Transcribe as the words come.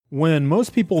When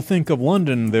most people think of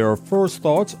London, their first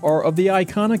thoughts are of the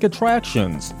iconic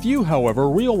attractions. Few, however,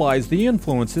 realize the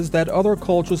influences that other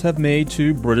cultures have made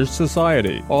to British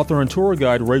society. Author and tour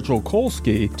guide Rachel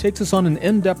Kolsky takes us on an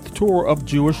in-depth tour of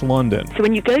Jewish London. So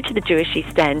when you go to the Jewish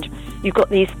East End, you've got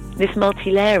this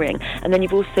multi-layering, and then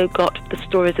you've also got the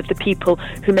stories of the people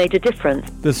who made a difference.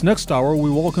 This next hour, we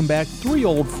welcome back three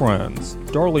old friends.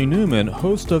 Darlie Newman,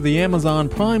 host of the Amazon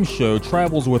Prime show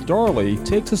Travels with Darlie,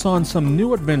 takes us on some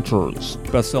new adventures.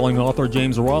 Best-selling author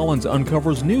James Rollins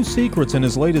uncovers new secrets in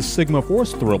his latest Sigma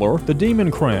Force thriller, The Demon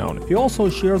Crown. He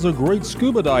also shares a great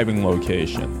scuba diving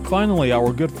location. Finally,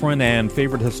 our good friend and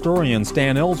favorite historian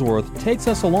Stan Ellsworth takes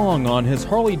us along on his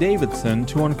Harley-Davidson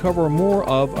to uncover more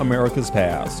of America's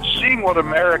past. Seeing what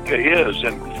America is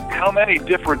and how many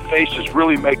different faces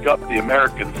really make up the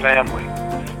American family,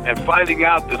 and finding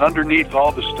out that underneath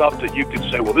all the stuff that you can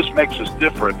say, well, this makes us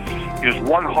different, is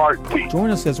one heartbeat. Join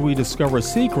us as we discover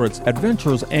secrets,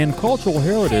 adventures, and cultural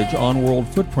heritage on World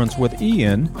Footprints with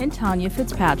Ian and Tanya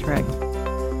Fitzpatrick.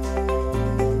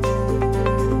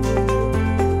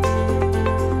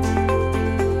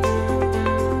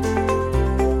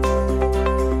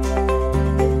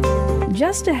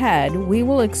 Just ahead, we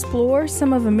will explore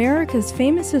some of America's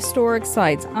famous historic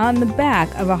sites on the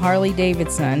back of a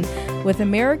Harley-Davidson with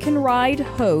American Ride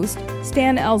host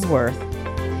Stan Ellsworth.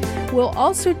 We'll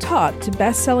also talk to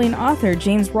best-selling author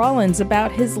James Rollins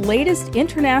about his latest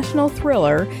international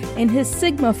thriller in his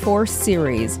Sigma Force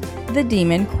series, The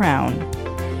Demon Crown.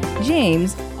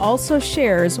 James also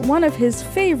shares one of his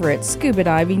favorite scuba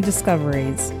diving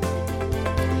discoveries.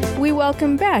 We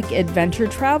welcome back adventure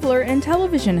traveler and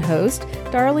television host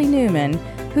Darlie Newman,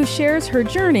 who shares her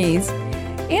journeys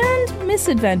and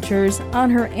misadventures on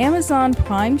her Amazon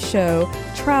Prime show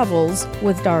Travels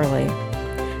with Darlie.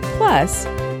 Plus,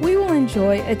 we will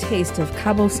enjoy a taste of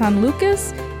Cabo San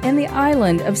Lucas and the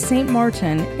island of St.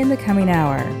 Martin in the coming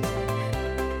hour.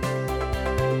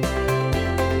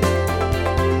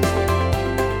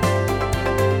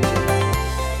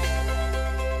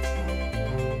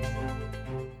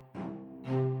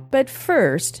 But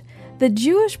first, the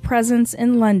Jewish presence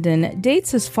in London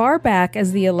dates as far back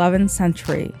as the 11th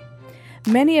century.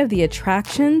 Many of the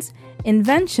attractions,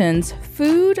 inventions,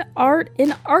 food, art,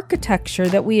 and architecture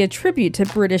that we attribute to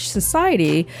British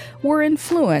society were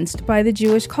influenced by the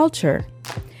Jewish culture.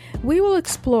 We will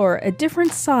explore a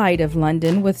different side of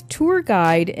London with tour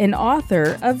guide and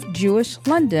author of Jewish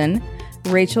London,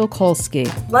 Rachel Kolsky.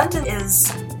 London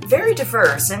is very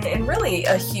diverse and really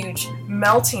a huge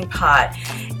melting pot.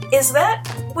 Is that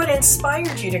what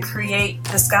inspired you to create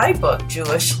this guidebook,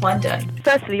 Jewish London?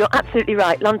 Firstly, you're absolutely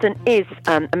right. London is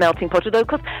a melting pot, although, of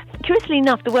course, curiously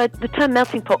enough, the term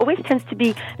melting pot always tends to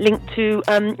be linked to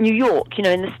New York,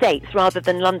 in the States, rather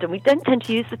than London. We don't tend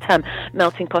to use the term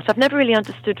melting pot. I've never really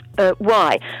understood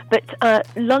why, but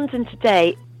London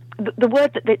today, the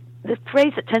word that the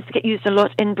phrase that tends to get used a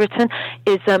lot in Britain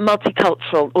is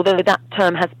multicultural, although that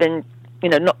term has been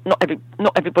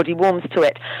not everybody warms to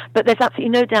it, but there's absolutely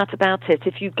no doubt about it.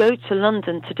 If you go to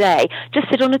London today, just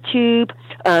sit on a tube,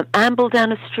 amble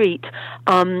down a street,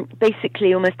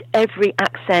 basically almost every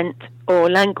accent or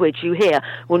language you hear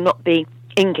will not be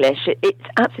English. It's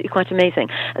absolutely quite amazing.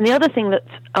 And the other thing that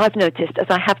I've noticed as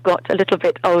I have got a little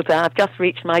bit older, I've just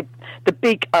reached the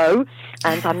big O,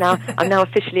 and I'm now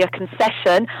officially a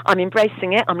concession. I'm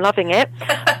embracing it. I'm loving it.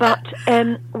 But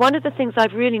one of the things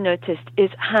I've really noticed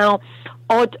is how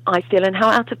odd I feel and how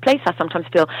out of place I sometimes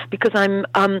feel, because I'm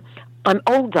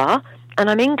older and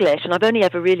I'm English, and I've only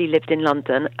ever really lived in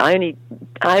London. I only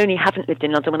haven't lived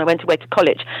in London when I went away to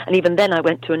college, and even then I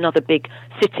went to another big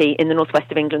city in the northwest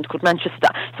of England called Manchester.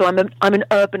 So I'm an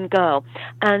urban girl,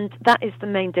 and that is the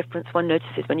main difference one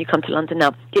notices when you come to London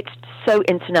now. It's so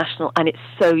international and it's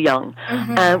so young,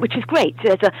 which is great.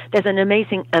 There's an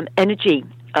amazing energy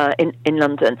in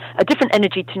London, a different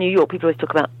energy to New York. People always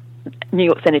talk about New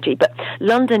York's energy, but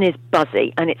London is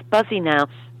buzzy, and it's buzzy now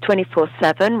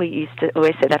 24/7. We used to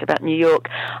always say that about New York,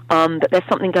 but there's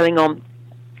something going on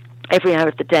every hour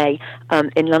of the day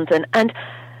in London. And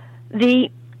the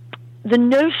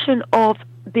notion of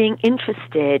being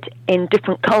interested in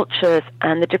different cultures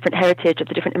and the different heritage of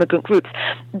the different immigrant groups,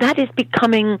 that is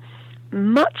becoming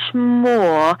much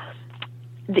more,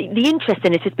 the interest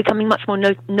in it is becoming much more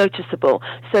noticeable.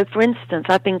 So, for instance,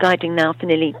 I've been guiding now for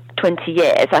nearly 20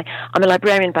 years. I'm a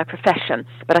librarian by profession,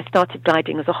 but I started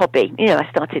guiding as a hobby.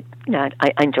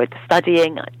 I enjoyed the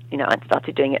studying. I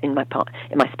started doing it in my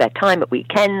spare time, at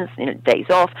weekends, days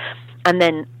off. And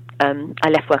then I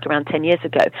left work around 10 years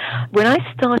ago. When I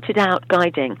started out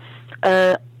guiding,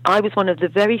 I was one of the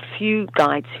very few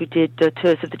guides who did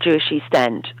tours of the Jewish East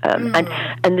End,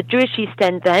 and the Jewish East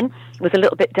End then was a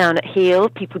little bit down at heel.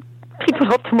 People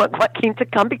often weren't quite keen to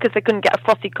come because they couldn't get a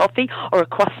frothy coffee or a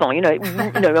croissant.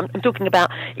 I'm talking about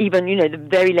even the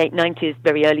very late 90s,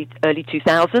 very early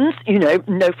 2000s.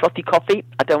 No frothy coffee.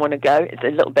 I don't want to go. It's a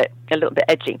little bit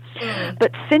edgy.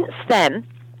 But since then,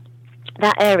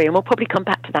 that area, and we'll probably come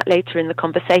back to that later in the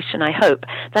conversation, I hope,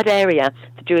 that area,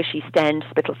 the Jewish East End,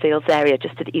 Spitalfields area,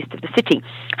 just to the east of the city,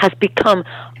 has become,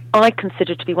 I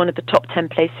consider, to be one of the top 10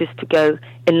 places to go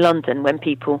in London when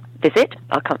people visit.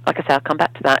 Like I say, I'll come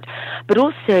back to that. But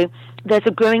also, there's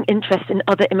a growing interest in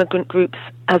other immigrant groups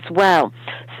as well.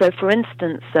 So, for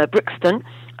instance, Brixton,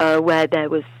 where there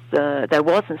was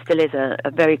and still is a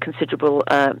very considerable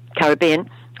Caribbean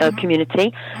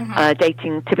community,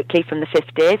 dating typically from the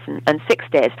 50s and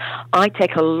 60s. I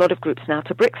take a lot of groups now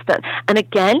to Brixton. And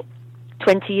again,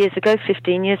 20 years ago,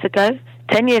 15 years ago,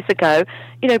 10 years ago,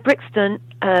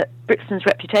 Brixton's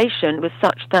reputation was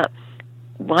such that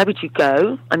why would you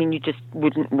go? I mean, you just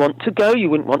wouldn't want to go. You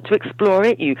wouldn't want to explore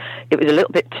it. It was a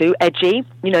little bit too edgy.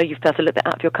 You felt a little bit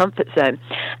out of your comfort zone.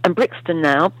 And Brixton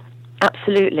now,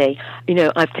 absolutely.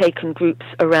 I've taken groups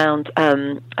around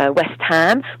West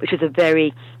Ham, which is a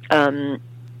very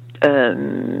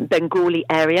Bengali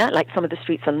area. Like some of the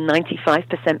streets are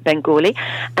 95% Bengali,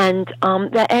 and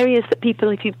they're areas that people,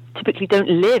 if you typically don't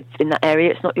live in that area,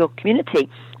 it's not your community.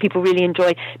 People are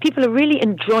really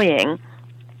enjoying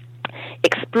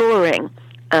exploring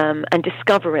and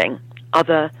discovering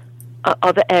other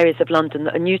areas of London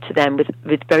that are new to them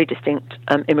with very distinct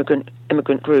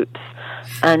immigrant groups.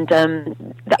 And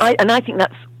I think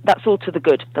that's all to the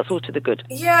good. That's all to the good.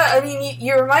 Yeah, I mean,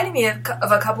 you reminded me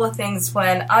of a couple of things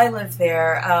when I lived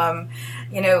there.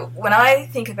 When I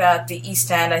think about the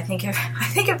East End, I think of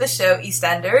the show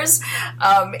EastEnders,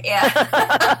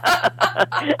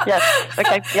 yes,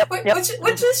 okay, yep.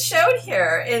 Which is shown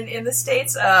here in the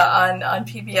States on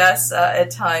PBS at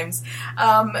times.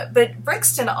 But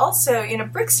Brixton also,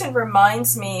 Brixton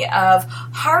reminds me of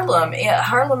Harlem,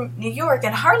 New York,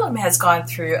 and Harlem has gone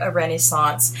through a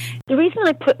renaissance. The reason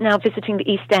I put now visiting the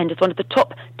East End as one of the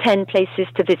top 10 places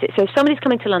to visit. So if somebody's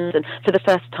coming to London for the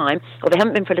first time, or they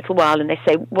haven't been for a little while, and they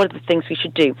say, what are the things we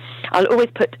should do? I'll always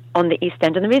put on the East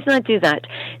End. And the reason I do that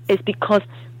is because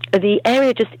the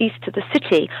area just east of the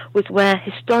city was where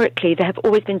historically there have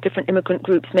always been different immigrant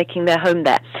groups making their home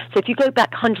there. So if you go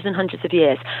back hundreds and hundreds of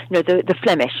years, the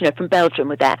Flemish, from Belgium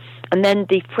were there. And then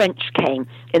the French came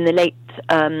in the late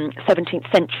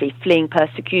 17th century, fleeing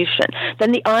persecution.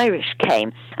 Then the Irish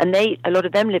came, and a lot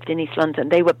of them lived in East London.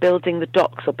 They were building the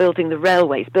docks or building the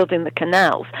railways, building the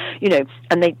canals,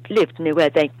 and they lived near where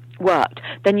they worked.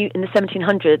 Then in the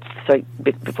 1700s,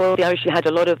 before the Irish, you had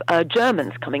a lot of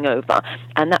Germans coming over,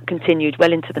 and that continued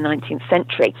well into the 19th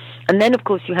century. And then, of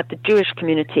course, you have the Jewish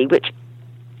community, which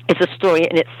is a story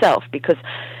in itself, because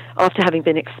after having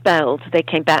been expelled, they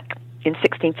came back in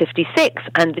 1656,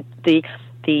 and the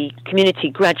community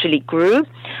gradually grew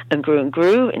and grew and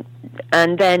grew.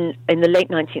 And then in the late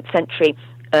 19th century,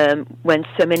 when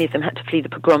so many of them had to flee the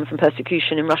pogroms and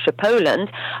persecution in Russia,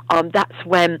 Poland, that's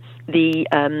when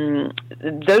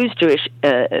those Jewish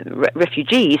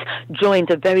refugees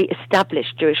joined a very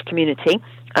established Jewish community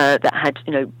that had,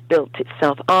 built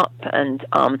itself up and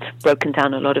broken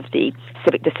down a lot of the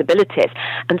civic disabilities.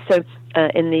 And so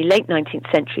in the late 19th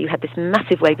century, you had this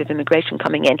massive wave of immigration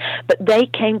coming in, but they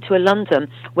came to a London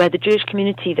where the Jewish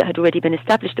community that had already been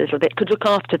established a little bit could look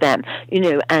after them,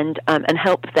 and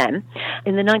help them.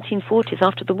 In the 1940s,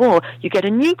 after the war, you get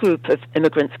a new group of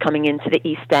immigrants coming into the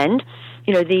East End,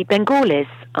 the Bengalis,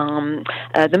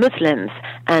 the Muslims,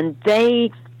 and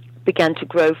they began to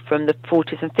grow from the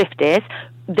 40s and 50s,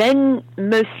 then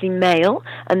mostly male,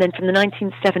 and then from the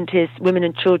 1970s, women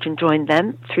and children joined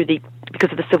them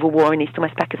because of the civil war in East and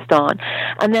West Pakistan.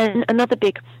 And then another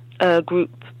big group,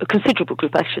 a considerable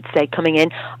group, I should say, coming in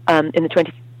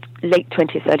the late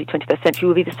 20th, early 21st century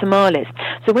will be the Somalis.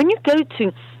 So when you go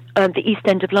to the East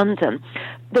End of London,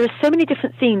 there are so many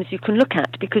different themes you can look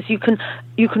at, because you can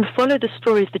follow the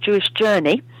story of the Jewish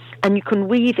journey, and you can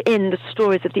weave in the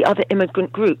stories of the other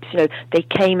immigrant groups. They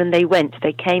came and they went,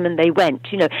 and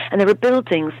there are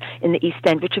buildings in the East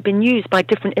End which have been used by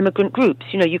different immigrant groups.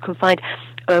 You can find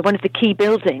one of the key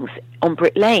buildings on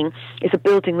Brick Lane is a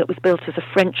building that was built as a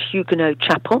French Huguenot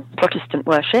chapel, Protestant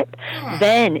worship.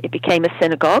 Then it became a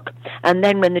synagogue, and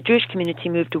then when the Jewish community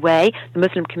moved away, the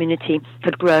Muslim community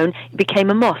had grown, it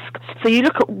became a mosque. So you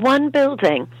look at one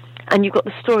building, and you've got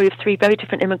the story of three very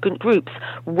different immigrant groups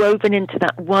woven into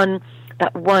that one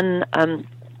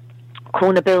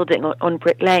corner building on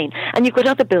Brick Lane. And you've got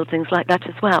other buildings like that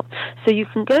as well. So you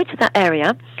can go to that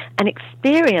area and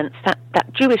experience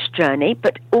that Jewish journey,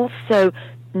 but also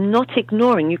not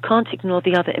ignoring, you can't ignore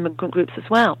the other immigrant groups as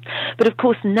well. But of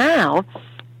course now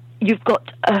you've got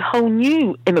a whole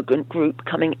new immigrant group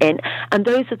coming in, and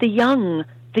those are the young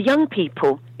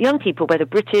people, whether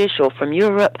British or from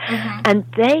Europe, and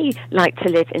they like to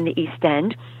live in the East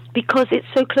End because it's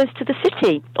so close to the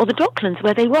city or the Docklands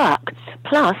where they work.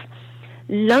 Plus,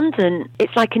 London,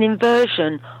 it's like an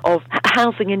inversion of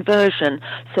housing inversion.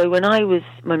 So when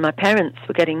my parents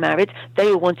were getting married, they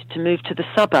all wanted to move to the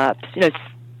suburbs,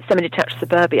 semi-detached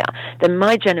suburbia. Then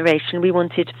my generation, we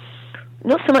wanted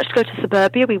not so much to go to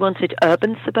suburbia, we wanted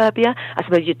urban suburbia. I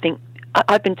suppose you'd think,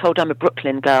 I've been told I'm a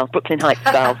Brooklyn Heights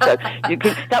girl, so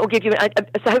that will give you.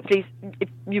 So hopefully,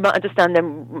 you might understand.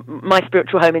 Then my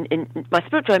spiritual home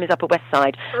is Upper West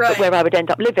Side, right. But where I would end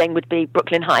up living would be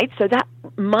Brooklyn Heights. So that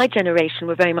my generation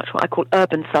were very much what I call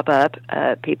urban suburb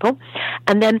people,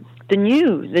 and then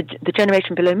the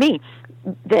generation below me,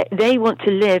 they want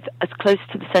to live as close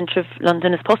to the centre of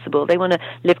London as possible. They want to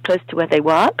live close to where they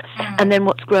work, and then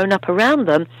what's grown up around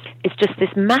them is just this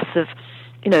massive,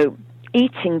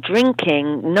 eating,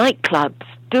 drinking, nightclubs,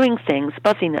 doing things,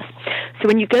 buzziness. So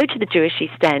when you go to the Jewish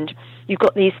East End, you've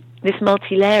got this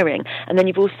multi-layering, and then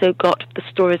you've also got the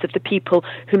stories of the people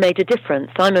who made a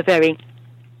difference. I'm a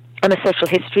social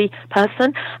history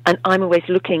person, and I'm always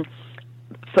looking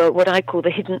for what I call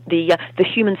the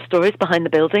human stories behind the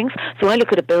buildings. So I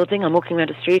look at a building, I'm walking around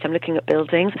a street, I'm looking at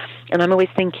buildings, and I'm always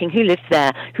thinking, who lived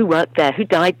there, who worked there, who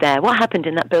died there, what happened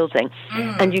in that building?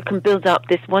 And you can build up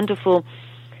this wonderful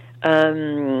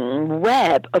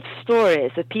web of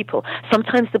stories of people.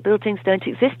 Sometimes the buildings don't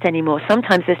exist anymore.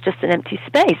 Sometimes there's just an empty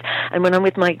space. And when I'm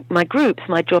with my groups,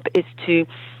 my job is to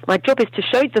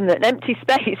show them that empty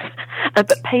space,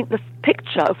 but paint the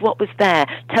picture of what was there,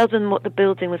 tell them what the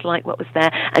building was like, what was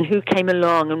there, and who came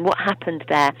along and what happened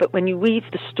there. But when you weave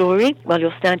the story while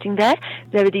you're standing there,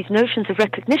 there are these notions of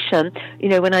recognition.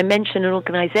 When I mention an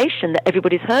organization that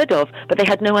everybody's heard of, but they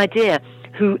had no idea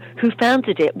who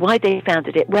founded it, why they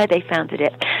founded it, where they founded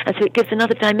it. And so it gives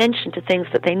another dimension to things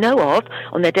that they know of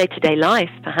on their day-to-day life,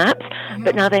 perhaps,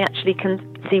 but now they actually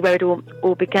can see where it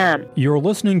all began. You're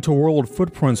listening to World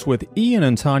Footprints with Ian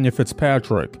and Tanya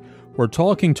Fitzpatrick. We're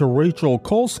talking to Rachel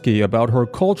Kolsky about her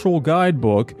cultural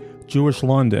guidebook, Jewish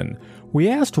London. We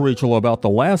asked Rachel about the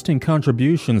lasting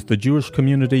contributions the Jewish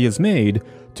community has made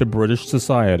to British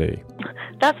society.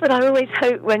 That's what I always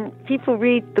hope when people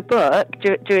read the book,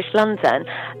 Jewish London,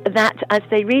 that as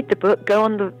they read the book, go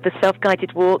on the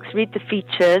self-guided walks, read the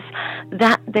features,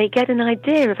 that they get an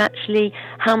idea of actually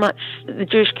how much the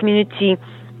Jewish community,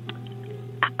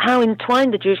 how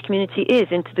entwined the Jewish community is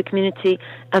into the community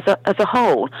as a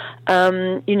whole.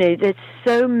 There's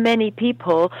so many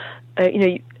people,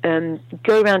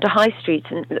 go around a high street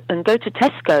and go to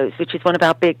Tesco's, which is one of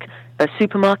our big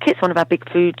supermarkets, one of our big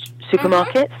food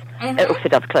supermarkets. It also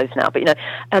does close now, but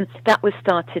that was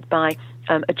started by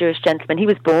a Jewish gentleman. He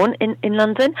was born in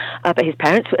London, but his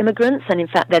parents were immigrants, and in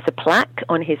fact there's a plaque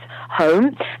on his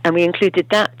home, and we included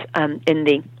that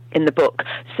in the book.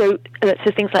 So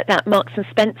things like that. Marks and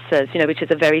Spencer's, which is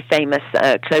a very famous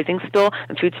clothing store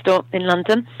and food store in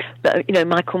London. But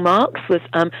Michael Marks was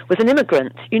an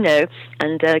immigrant,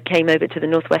 and came over to the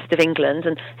northwest of England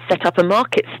and set up a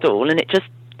market stall, and it just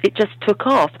took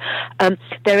off.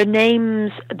 There are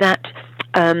names that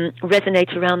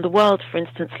resonate around the world, for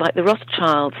instance, like the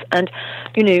Rothschilds. And,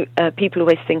 people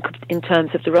always think in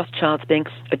terms of the Rothschilds being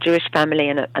a Jewish family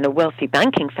and a wealthy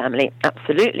banking family.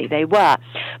 Absolutely, they were.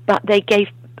 But they gave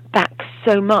back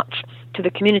so much to the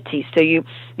community. So you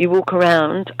walk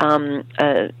around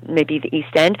maybe the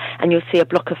East End, and you'll see a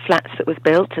block of flats that was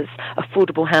built as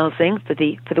affordable housing for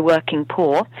the working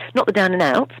poor, not the down and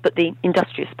outs, but the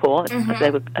industrious poor,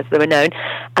 as they were known.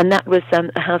 And that was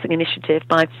a housing initiative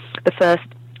by the first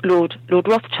Lord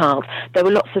Rothschild. There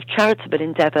were lots of charitable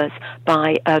endeavours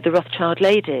by the Rothschild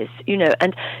ladies,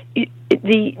 and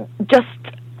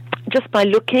just by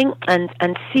looking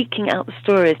and seeking out the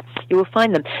stories, you will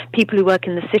find them. People who work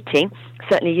in the city,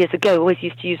 certainly years ago, always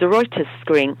used to use a Reuters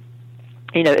screen,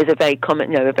 as a very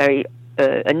common,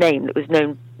 a name that was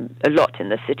known a lot in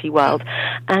the city world.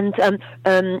 And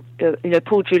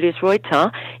Paul Julius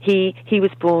Reuter, he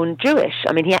was born Jewish.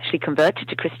 I mean, he actually converted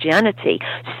to Christianity.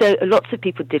 So lots of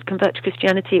people did convert to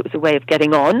Christianity. It was a way of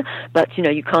getting on, but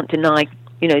you can't deny,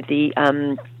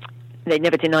 they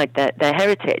never denied their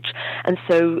heritage, and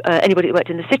so anybody that worked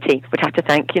in the city would have to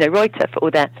thank Reuter for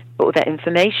all their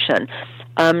information.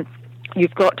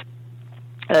 You've got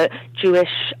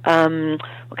Jewish,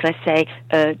 what can I say,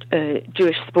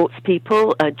 Jewish sports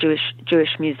people,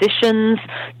 Jewish musicians,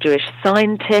 Jewish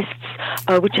scientists,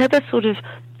 whichever sort of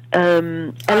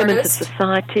element of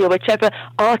society or whichever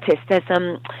artist. There's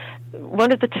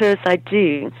one of the tours I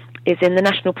do is in the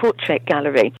National Portrait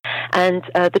Gallery, and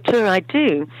the tour I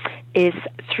do is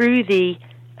through the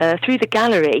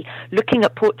gallery, looking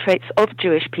at portraits of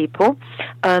Jewish people,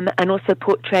 and also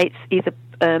portraits either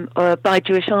by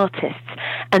Jewish artists.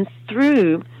 And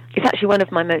it's actually one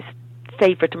of my most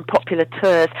favourite and popular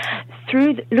tours.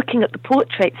 Through looking at the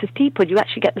portraits of people, you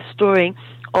actually get the story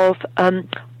of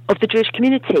the Jewish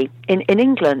community in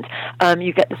England.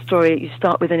 You get the story, you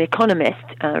start with an economist,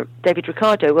 David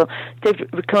Ricardo. Well, David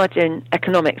Ricardo in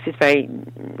economics is very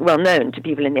well known to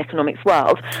people in the economics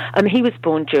world. He was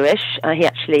born Jewish. He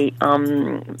actually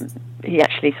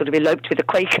sort of eloped with a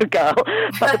Quaker girl.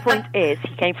 But the point is,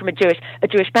 he came from a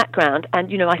Jewish background.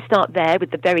 And, I start there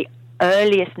with the very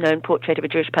earliest known portrait of a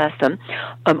Jewish person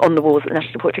on the walls at the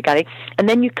National Portrait Gallery. And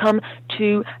then you come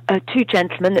to two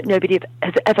gentlemen that nobody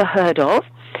has ever heard of.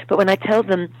 But when I tell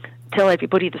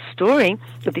everybody the story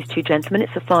of these two gentlemen,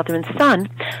 it's a father and son,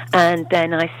 and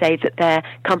then I say that their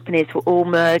companies were all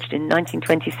merged in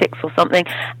 1926 or something,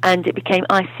 and it became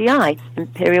ICI,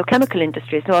 Imperial Chemical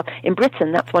Industries. Well, in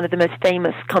Britain, that's one of the most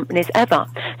famous companies ever.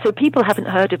 So people haven't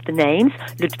heard of the names,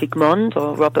 Ludwig Mond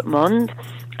or Robert Mond,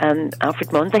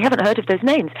 Alfred Mond. They haven't heard of those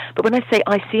names. But when I say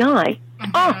ICI,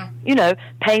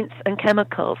 paints and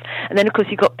chemicals. And then, of course,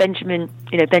 you've got Benjamin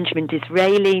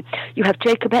Disraeli. You have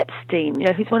Jacob Epstein,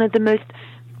 who's one of the most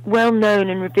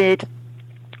well-known and revered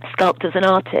sculptors and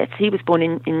artists. He was born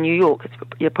in New York, as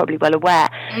you're probably well aware.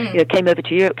 Came over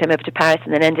to Europe, came over to Paris,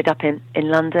 and then ended up in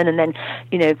London. And then,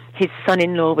 his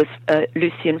son-in-law was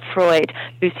Lucian Freud.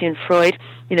 Lucian Freud,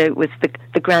 was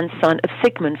the grandson of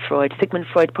Sigmund Freud. Sigmund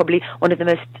Freud, probably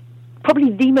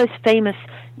the most famous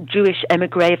Jewish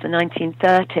emigre of the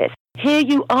 1930s. Here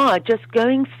you are, just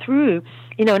going through,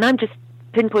 and I'm just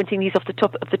pinpointing these off the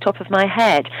top of my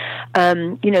head.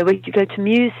 Where you go to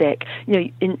music,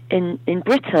 in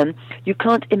Britain, you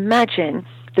can't imagine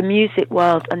the music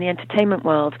world and the entertainment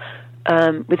world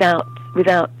without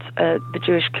the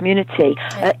Jewish community.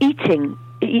 Eating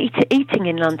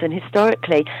in London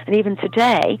historically, and even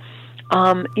today,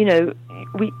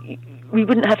 we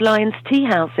wouldn't have Lions tea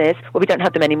houses. Well, we don't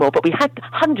have them anymore, but we had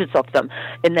hundreds of them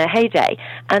in their heyday.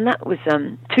 And that was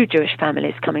two Jewish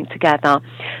families coming together,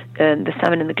 the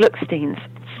Salmon and the Glucksteins.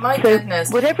 My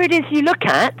goodness. Whatever it is you look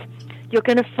at, you're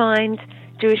going to find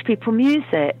Jewish people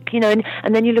music,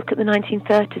 and then you look at the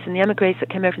 1930s and the emigres that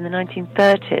came over in the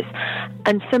 1930s.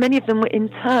 And so many of them were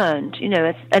interned,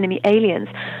 as enemy aliens.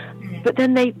 But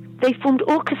then they formed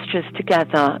orchestras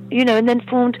together, and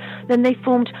then they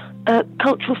formed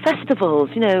cultural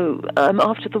festivals,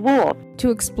 after the war.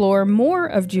 To explore more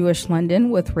of Jewish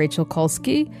London with Rachel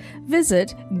Kulski,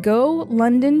 visit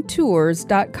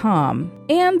golondontours.com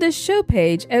and this show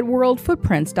page at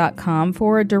worldfootprints.com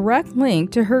for a direct link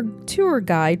to her tour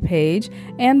guide page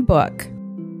and book.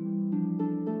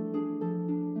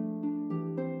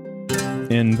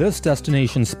 In this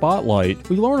destination spotlight,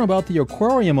 we learn about the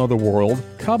Aquarium of the World,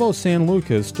 Cabo San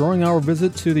Lucas, during our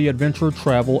visit to the Adventure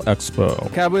Travel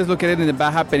Expo. Cabo is located in the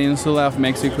Baja Peninsula of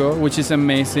Mexico, which is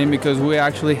amazing because we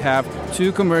actually have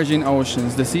two converging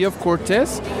oceans. The Sea of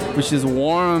Cortez, which is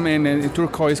warm and a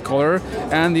turquoise color,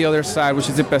 and the other side, which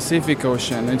is the Pacific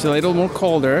Ocean. It's a little more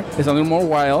colder, it's a little more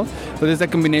wild, but it's a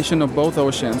combination of both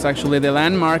oceans. Actually, the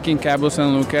landmark in Cabo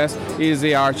San Lucas is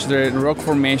the arch, the rock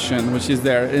formation, which is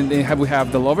there. And we have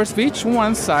the Lovers Beach on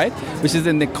one side, which is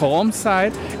in the calm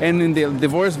side, and in the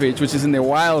Divorce Beach, which is in the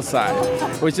wild side,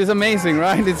 which is amazing,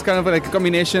 right? It's kind of like a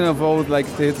combination of both, like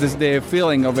the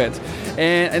feeling of it.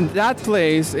 And that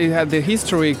place, it had the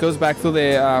history, goes back to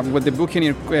what the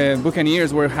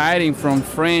buccaneers were hiding from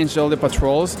French, all the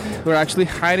patrols were actually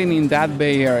hiding in that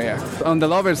bay area on the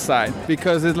Lovers side,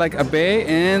 because it's like a bay,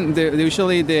 and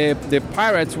usually the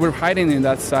pirates were hiding in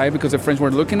that side because the French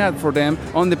were looking out for them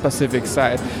on the Pacific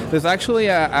side. There's actually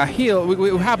a hill.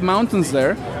 We have mountains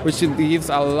there, which gives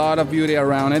a lot of beauty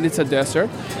around it. It's a desert,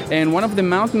 and one of the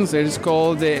mountains there is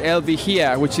called the El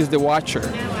Vigía, which is the Watcher.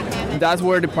 That's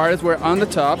where the pirates were on the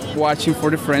top, watching for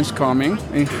the French coming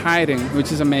and hiding,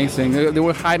 which is amazing. They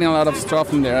were hiding a lot of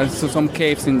stuff in there, so some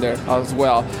caves in there as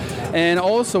well. And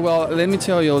also, well, let me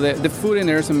tell you, the food in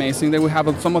there is amazing. They will have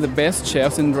some of the best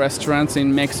chefs in restaurants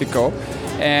in Mexico.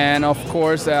 And of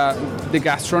course, the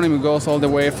gastronomy goes all the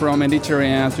way from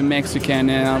Mediterranean to Mexican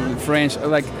and French.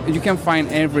 Like, you can find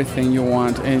everything you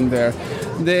want in there.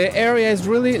 The area is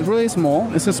really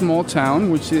small. It's a small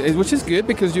town, which is good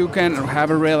because you can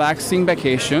have a relaxing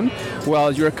vacation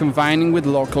while you're combining with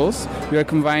locals. You're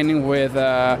combining with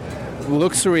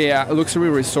luxury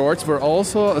resorts, but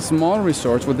also a small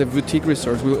resort with the boutique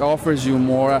resorts, which offers you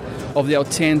more of the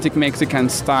authentic Mexican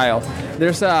style.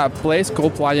 There's a place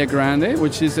called Playa Grande,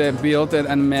 which is built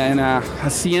in a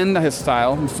hacienda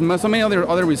style. So many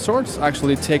other resorts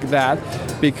actually take that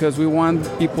because we want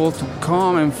people to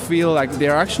come and feel like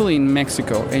they're actually in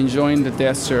Mexico, enjoying the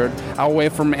desert, away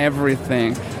from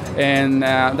everything. And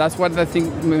that's what I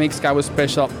think makes Cabo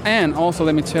special. And also,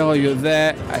 let me tell you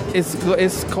that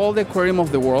it's called the Aquarium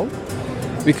of the World,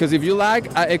 because if you like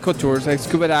eco tours, like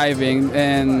scuba diving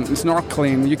and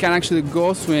snorkeling, you can actually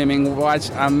go swimming, watch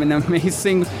an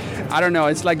amazing, I don't know,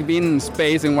 it's like being in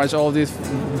space and watch all these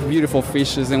beautiful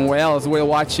fishes and whales while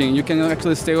watching. You can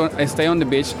actually stay on the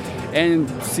beach and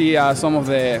see some of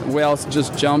the whales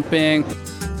just jumping.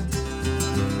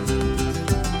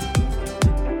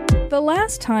 The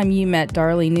last time you met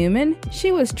Darlie Newman,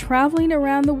 she was traveling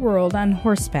around the world on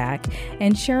horseback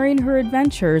and sharing her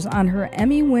adventures on her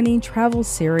Emmy-winning travel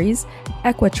series,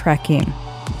 Equitrekking.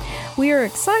 We are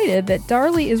excited that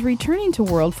Darlie is returning to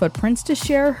World Footprints to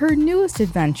share her newest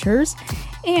adventures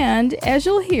and, as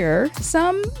you'll hear,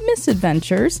 some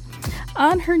misadventures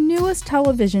on her newest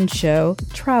television show,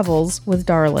 Travels with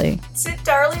Darlie. So,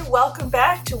 Darlie, welcome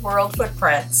back to World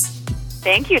Footprints.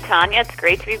 Thank you, Tanya. It's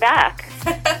great to be back.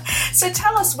 So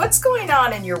tell us, what's going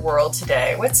on in your world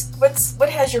today? What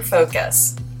has your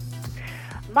focus?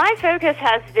 My focus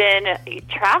has been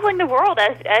traveling the world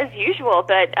as usual,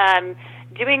 but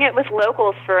doing it with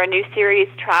locals for a new series,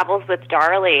 Travels with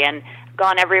Darlie, and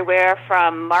gone everywhere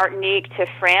from Martinique to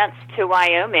France to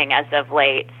Wyoming as of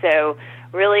late. So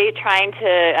really trying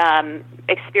to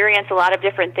experience a lot of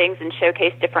different things and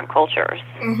showcase different cultures.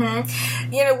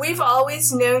 Mm-hmm. You know, we've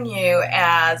always known you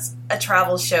as a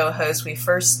travel show host. We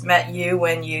first met you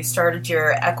when you started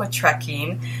your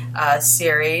Equitrekking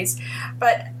series.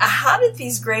 But how did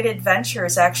these great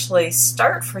adventures actually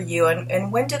start for you,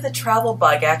 and when did the travel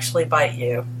bug actually bite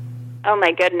you? Oh,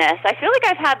 my goodness. I feel like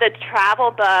I've had the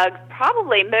travel bug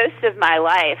probably most of my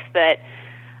life, but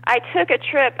I took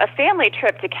a family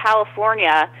trip to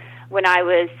California when I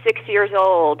was 6 years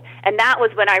old, and that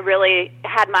was when I really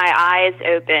had my eyes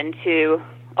open to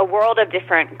a world of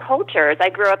different cultures. I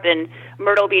grew up in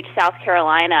Myrtle Beach, South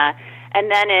Carolina,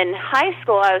 and then in high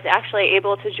school I was actually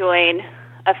able to join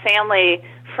a family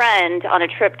friend on a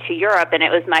trip to Europe, and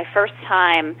it was my first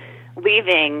time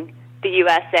leaving the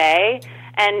USA.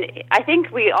 And I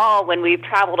think we all, when we've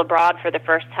traveled abroad for the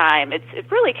first time, it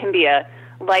really can be a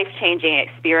life-changing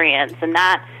experience. And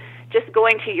that, just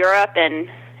going to Europe and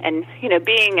you know,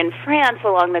 being in France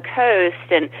along the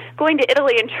coast and going to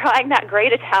Italy and trying that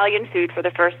great Italian food for the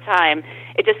first time,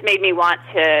 it just made me want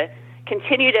to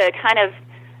continue to kind of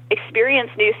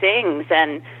experience new things.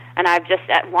 And I've just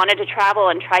wanted to travel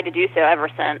and tried to do so ever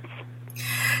since.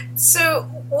 So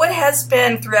what has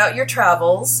been, throughout your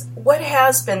travels, what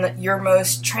has been your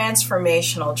most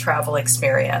transformational travel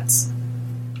experience?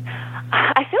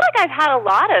 I feel like I've had a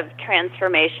lot of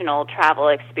transformational travel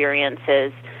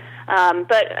experiences.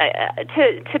 But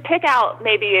to pick out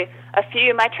maybe a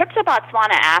few, my trip to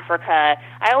Botswana, Africa,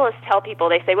 I always tell people,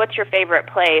 they say, what's your favorite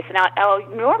place? And I'll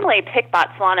normally pick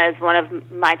Botswana as one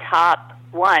of my top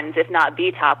ones, if not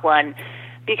the top one,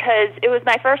 because it was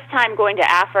my first time going to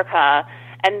Africa,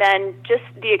 and then just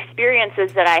the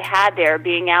experiences that I had there,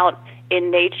 being out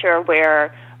in nature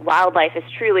where wildlife is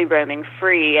truly roaming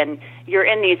free and you're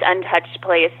in these untouched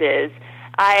places.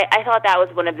 I thought that was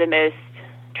one of the most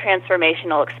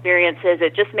transformational experiences.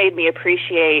 It just made me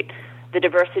appreciate the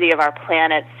diversity of our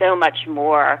planet so much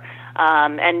more.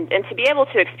 And to be able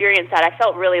to experience that, I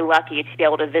felt really lucky to be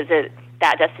able to visit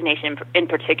that destination in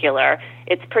particular.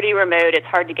 It's pretty remote. It's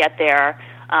hard to get there.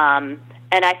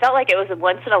 And I felt like it was a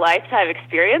once-in-a-lifetime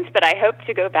experience, but I hope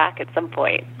to go back at some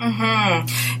point.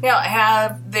 Mm-hmm. Now,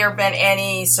 have there been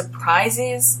any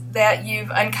surprises that you've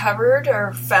uncovered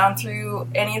or found through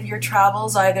any of your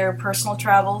travels, either personal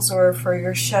travels or for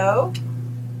your show?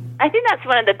 I think that's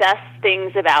one of the best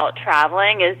things about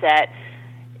traveling is that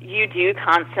you do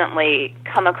constantly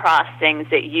come across things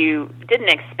that you didn't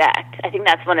expect. I think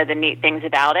that's one of the neat things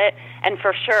about it. And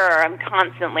for sure, I'm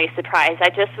constantly surprised. I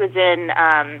just was in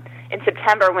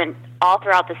September, went all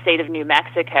throughout the state of New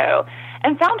Mexico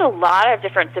and found a lot of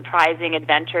different surprising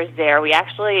adventures there. We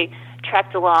actually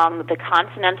trekked along the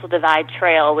Continental Divide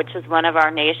Trail, which is one of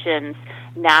our nation's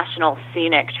national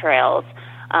scenic trails.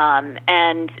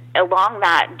 And along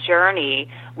that journey,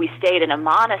 we stayed in a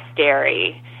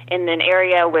monastery in an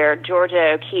area where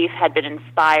Georgia O'Keeffe had been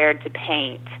inspired to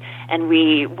paint. And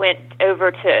we went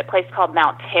over to a place called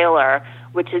Mount Taylor,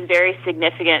 which is very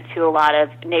significant to a lot of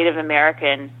Native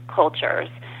American cultures.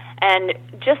 And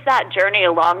just that journey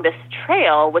along this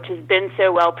trail, which has been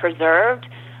so well preserved,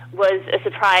 was a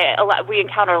surprise. We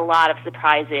encountered a lot of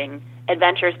surprising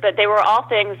adventures, but they were all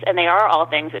things, and they are all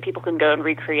things that people can go and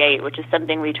recreate, which is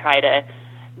something we try to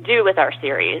do with our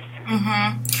series.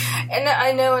 Mm-hmm. And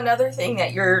I know another thing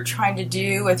that you're trying to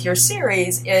do with your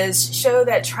series is show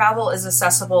that travel is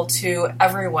accessible to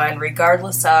everyone,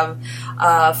 regardless of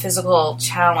physical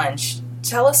challenge.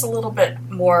 Tell us a little bit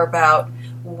more about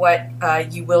what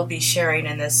you will be sharing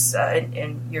in this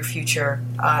in your future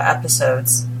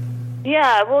episodes.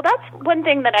 Yeah, well, that's one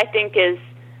thing that I think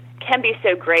can be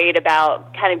so great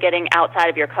about kind of getting outside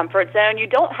of your comfort zone. You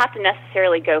don't have to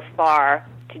necessarily go far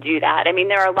to do that. I mean,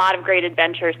 there are a lot of great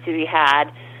adventures to be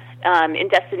had in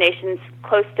destinations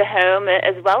close to home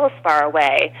as well as far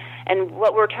away. And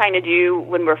what we're trying to do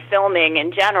when we're filming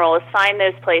in general is find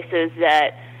those places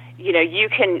that, you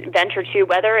can venture to,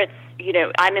 whether it's,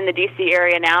 I'm in the D.C.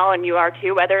 area now and you are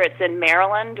too, whether it's in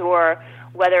Maryland or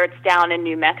whether it's down in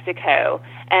New Mexico,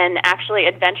 and actually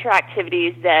adventure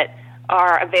activities that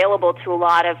are available to a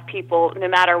lot of people no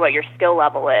matter what your skill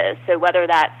level is. So whether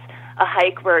that's a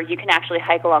hike where you can actually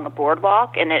hike along a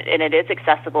boardwalk and it is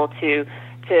accessible to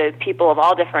people of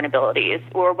all different abilities,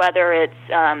 or whether it's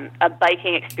a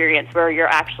biking experience where you're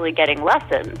actually getting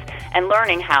lessons and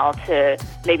learning how to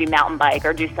maybe mountain bike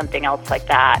or do something else like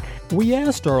that. We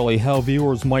asked Darlie how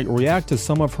viewers might react to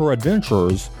some of her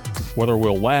adventures, whether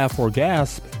we'll laugh or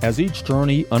gasp as each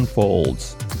journey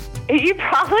unfolds. You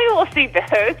probably will see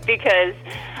both because,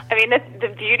 I mean, the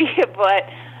beauty of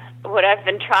what I've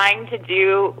been trying to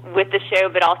do with the show,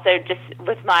 but also just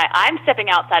with I'm stepping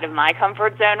outside of my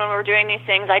comfort zone when we're doing these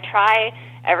things. I try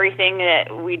everything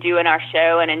that we do in our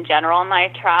show and in general in my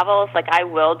travels. Like, I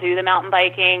will do the mountain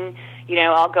biking,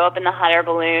 I'll go up in the hot air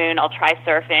balloon, I'll try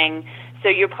surfing. So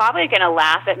you're probably going to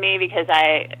laugh at me because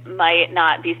I might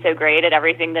not be so great at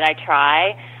everything that I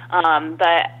try.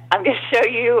 But I'm going to show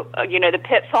you, the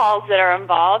pitfalls that are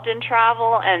involved in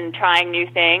travel and trying new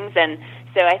things. And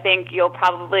so I think you'll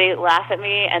probably laugh at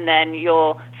me, and then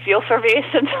you'll feel for me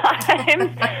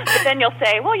sometimes. But then you'll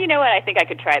say, well, you know what? I think I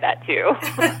could try that too.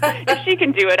 If she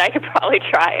can do it, I could probably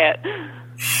try it.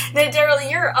 Now,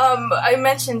 Darlie, I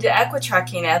mentioned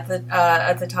equitrekking at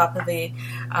the top of the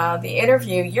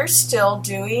interview. You're still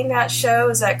doing that show,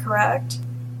 is that correct?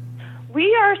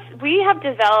 We have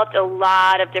developed a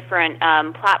lot of different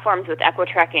platforms with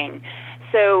equitrekking.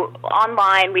 So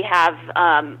online we have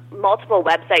multiple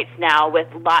websites now with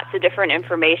lots of different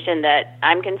information that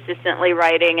I'm consistently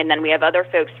writing, and then we have other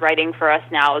folks writing for us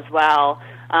now as well.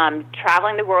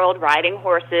 Traveling the world, riding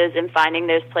horses, and finding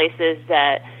those places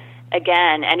that,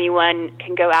 again, anyone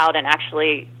can go out and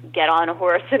actually get on a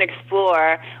horse and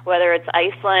explore, whether it's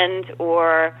Iceland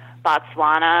or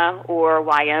Botswana or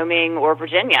Wyoming or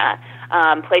Virginia.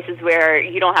 Places where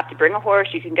you don't have to bring a horse,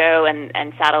 you can go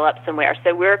and saddle up somewhere.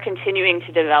 So we're continuing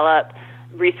to develop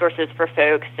resources for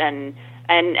folks and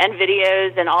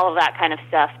videos and all of that kind of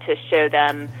stuff to show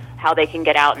them how they can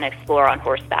get out and explore on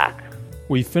horseback.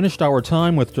 We finished our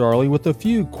time with Darlie with a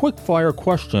few quick-fire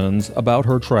questions about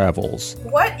her travels.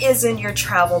 What is in your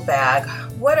travel bag?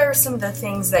 What are some of the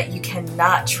things that you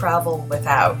cannot travel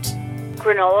without?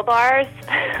 Granola bars,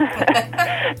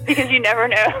 because you never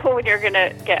know when you're going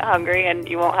to get hungry and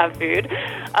you won't have food,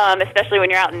 especially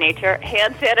when you're out in nature.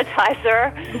 Hand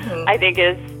sanitizer, I think,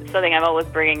 is something I'm always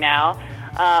bringing now.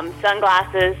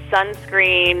 Sunglasses,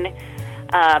 sunscreen,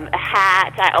 a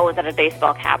hat. I always have a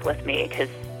baseball cap with me because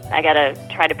I got to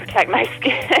try to protect my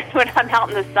skin when I'm out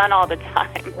in the sun all the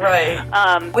time.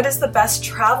 Right. What is the best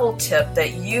travel tip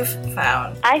that you've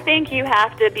found? I think you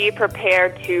have to be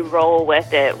prepared to roll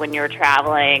with it when you're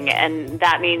traveling, and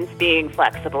that means being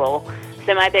flexible.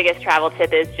 So my biggest travel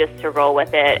tip is just to roll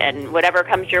with it, and whatever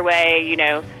comes your way,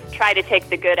 try to take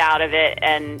the good out of it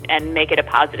and make it a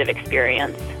positive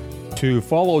experience. To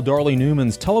follow Darlie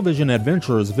Newman's television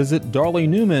adventures, visit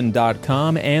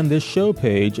darlienewman.com and this show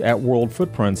page at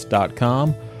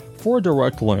worldfootprints.com for a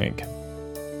direct link.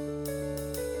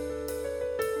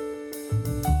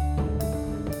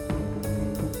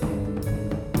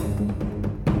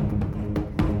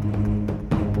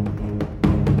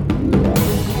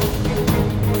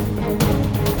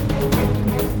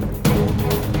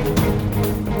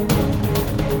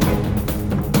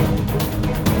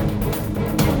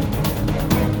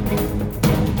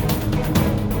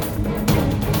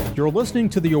 You're listening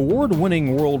to the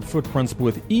award-winning World Footprints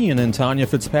with Ian and Tanya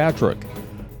Fitzpatrick.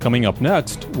 Coming up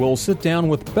next, we'll sit down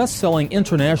with best-selling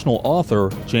international author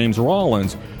James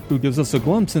Rollins, who gives us a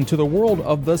glimpse into the world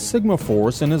of the Sigma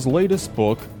Force in his latest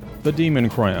book, The Demon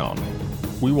Crown.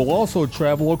 We will also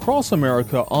travel across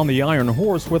America on the Iron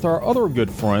Horse with our other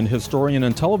good friend, historian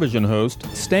and television host,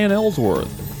 Stan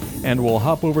Ellsworth, and we'll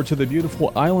hop over to the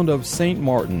beautiful island of St.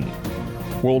 Martin.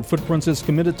 World Footprints is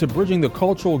committed to bridging the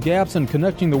cultural gaps and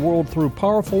connecting the world through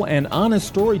powerful and honest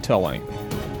storytelling.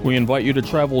 We invite you to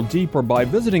travel deeper by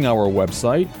visiting our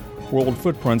website,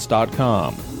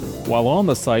 worldfootprints.com. While on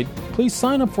the site, please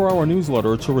sign up for our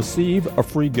newsletter to receive a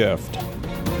free gift.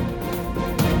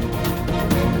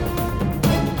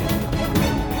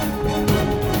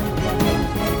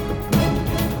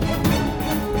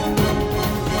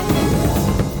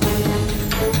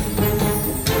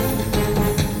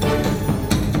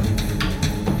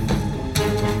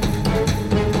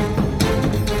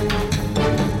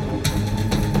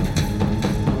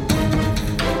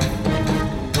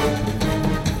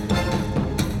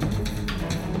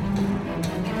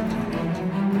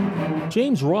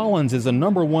 James Rollins is a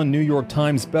 #1 New York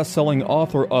Times bestselling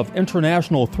author of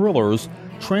international thrillers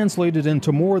translated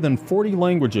into more than 40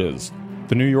 languages.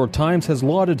 The New York Times has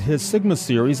lauded his Sigma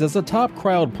series as a top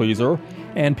crowd pleaser,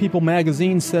 and People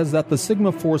magazine says that the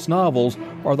Sigma Force novels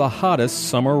are the hottest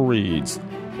summer reads.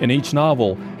 In each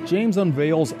novel, James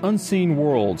unveils unseen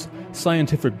worlds,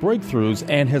 scientific breakthroughs,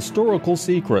 and historical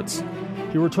secrets.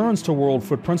 He returns to World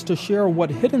Footprints to share what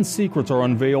hidden secrets are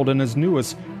unveiled in his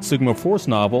newest Sigma Force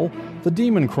novel, The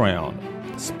Demon Crown.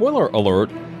 Spoiler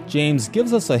alert, James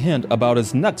gives us a hint about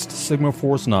his next Sigma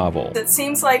Force novel. It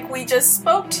seems like we just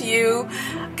spoke to you,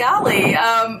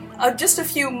 just a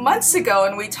few months ago,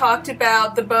 and we talked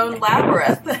about The Bone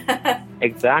Labyrinth.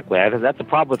 Exactly. That's the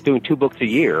problem with doing 2 books a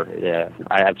year.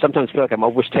 I sometimes feel like I'm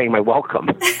overstaying my welcome.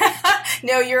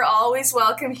 No, you're always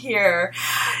welcome here.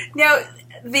 Now,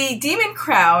 The Demon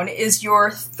Crown is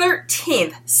your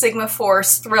 13th Sigma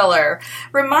Force thriller.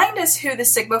 Remind us who the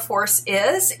Sigma Force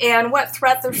is and what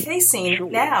threat they're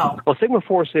facing now. Well, Sigma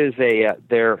Force is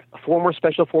they're former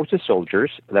Special Forces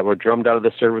soldiers that were drummed out of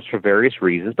the service for various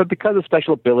reasons, but because of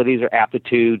special abilities or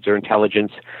aptitudes or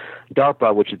intelligence,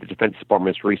 DARPA, which is the Defense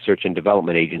Department's research and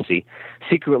development agency,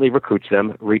 secretly recruits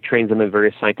them, retrains them in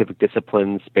various scientific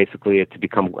disciplines, basically to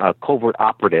become covert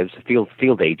operatives,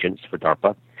 field agents for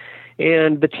DARPA.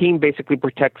 And the team basically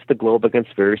protects the globe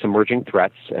against various emerging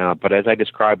threats. But as I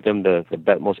described them, the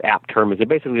most apt term is they're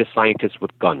basically scientists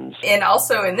with guns. And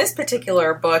also in this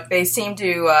particular book, they seem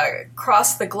to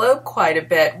cross the globe quite a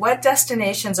bit. What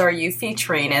destinations are you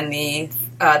featuring in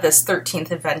this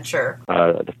 13th adventure?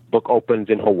 The book opens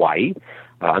in Hawaii.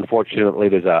 Unfortunately,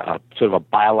 there's a sort of a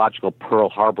biological Pearl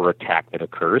Harbor attack that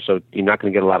occurs, so you're not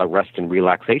going to get a lot of rest and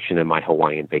relaxation in my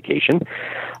Hawaiian vacation.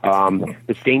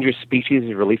 This dangerous species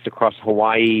is released across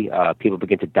Hawaii. People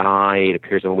begin to die. It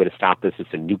appears the only way to stop this is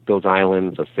to nuke those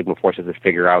islands. So Sigma Force has to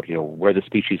figure out, where the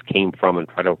species came from and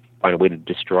try to find a way to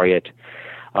destroy it.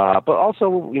 But also,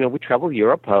 we traveled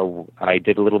Europe. I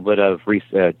did a little bit of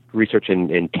research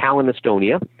in Tallinn,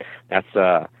 Estonia. That's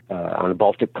on the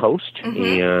Baltic coast.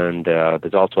 Mm-hmm. And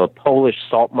there's also a Polish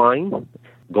salt mine,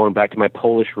 going back to my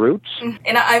Polish roots.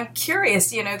 And I'm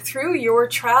curious, through your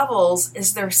travels,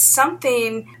 is there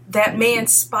something that may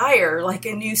inspire, like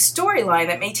a new storyline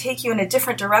that may take you in a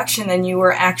different direction than you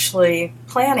were actually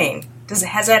planning?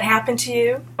 Has that happened to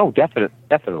you? Oh,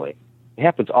 definitely. It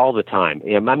happens all the time.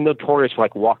 I'm notorious for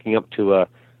walking up to a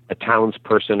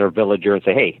townsperson or villager and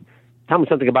say, hey, tell me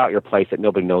something about your place that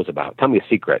nobody knows about. Tell me a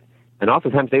secret. And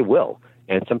oftentimes they will.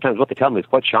 And sometimes what they tell me is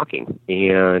quite shocking.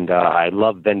 And I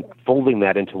love then folding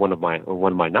that into one of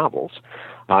my novels.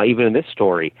 Even in this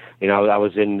story, I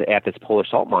was at this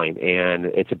Polish salt mine, and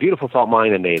it's a beautiful salt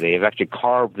mine, and they've actually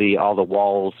carved all the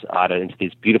walls out into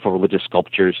these beautiful religious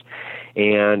sculptures.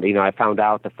 And I found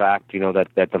out the fact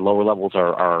that the lower levels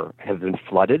have been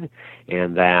flooded,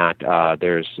 and that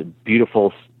there's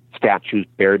beautiful statues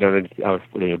buried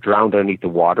drowned underneath the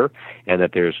water, and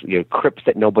that there's crypts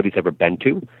that nobody's ever been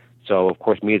to. So of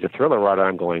course, me as a thriller writer,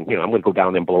 I'm going to go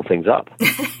down there and blow things up.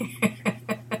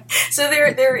 So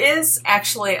there is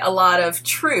actually a lot of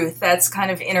truth that's kind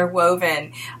of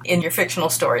interwoven in your fictional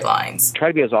storylines. Try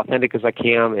to be as authentic as I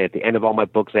can. At the end of all my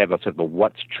books, I have a sort of a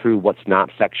what's true, what's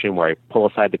not section where I pull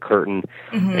aside the curtain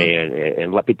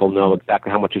and let people know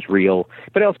exactly how much is real.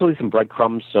 But I also leave some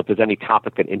breadcrumbs, so if there's any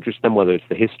topic that interests them, whether it's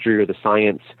the history or the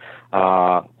science,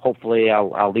 hopefully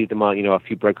I'll leave them a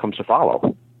few breadcrumbs to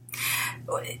follow.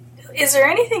 Is there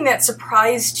anything that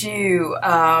surprised you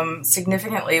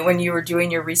significantly when you were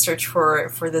doing your research for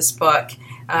this book?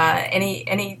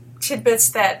 Any tidbits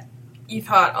that you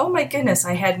thought, oh my goodness,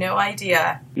 I had no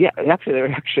idea. Yeah, actually,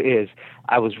 there actually is.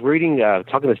 I was reading,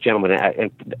 talking to this gentleman,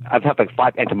 and I've had like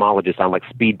 5 entomologists on like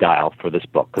speed dial for this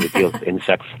book because it deals with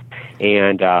insects,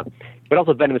 and but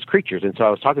also venomous creatures. And so I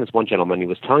was talking to this one gentleman. He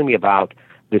was telling me about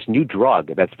this new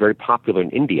drug that's very popular in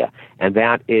India, and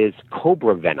that is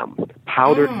cobra venom,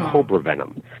 powdered cobra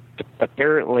venom.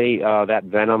 Apparently, that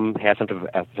venom has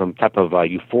some type of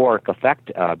euphoric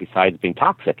effect besides being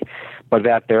toxic, but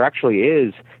that there actually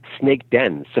is snake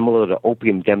dens, similar to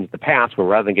opium dens of the past, where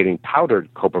rather than getting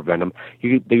powdered cobra venom,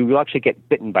 you will actually get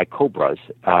bitten by cobras,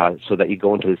 so that you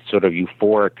go into this sort of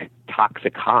euphoric,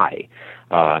 toxic high.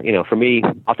 For me,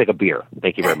 I'll take a beer.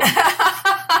 Thank you very much.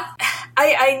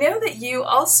 I know that you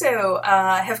also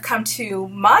have come to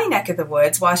my neck of the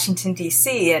woods, Washington,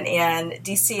 D.C., and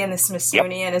D.C. and the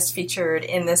Smithsonian is featured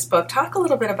in this book. Talk a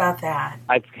little bit about that.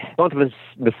 I've gone to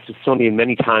the Smithsonian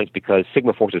many times because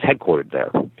Sigma Force is headquartered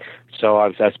there. So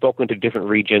I've spoken to different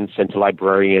regions and to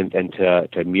librarians and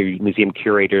to museum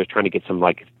curators trying to get some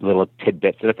like little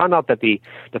tidbits. And I found out that the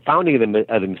founding of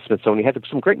the Smithsonian has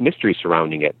some great mystery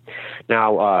surrounding it.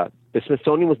 Now, the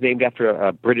Smithsonian was named after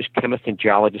a British chemist and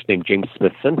geologist named James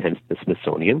Smithson, hence the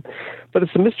Smithsonian. But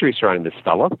there's some mystery surrounding this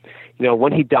fellow.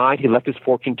 When he died, he left his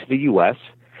fortune to the U.S.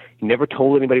 He never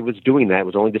told anybody he was doing that. It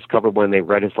was only discovered when they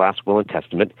read his last will and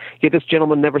testament. Yet this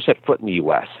gentleman never set foot in the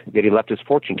U.S. Yet he left his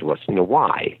fortune to us.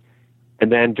 Why?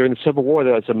 And then during the Civil War,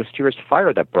 there was a mysterious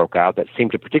fire that broke out that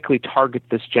seemed to particularly target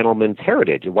this gentleman's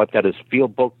heritage and wiped out his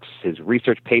field books, his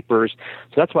research papers.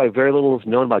 So that's why very little is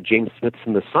known about James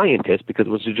Smithson, the scientist, because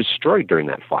it was destroyed during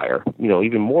that fire.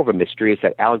 Even more of a mystery is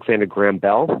that Alexander Graham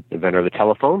Bell, inventor of the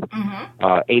telephone,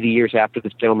 80 years after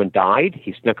this gentleman died,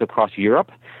 he snuck across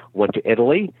Europe, went to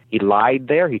Italy. He lied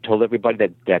there. He told everybody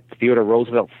that Theodore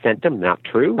Roosevelt sent him. Not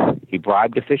true. He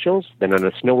bribed officials. Then on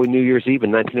a snowy New Year's Eve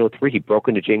in 1903, he broke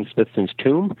into James Smithson's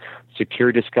tomb,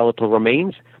 secured his skeletal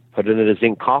remains, put it in a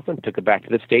zinc coffin, took it back to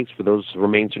the States, where those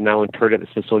remains are now interred at the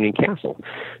Smithsonian Castle.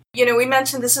 We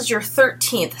mentioned this is your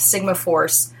 13th Sigma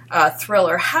Force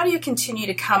thriller. How do you continue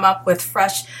to come up with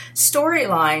fresh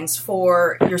storylines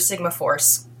for your Sigma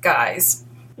Force guys?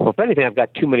 Well, if anything, I've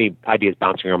got too many ideas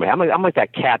bouncing around my head. I'm like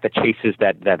that cat that chases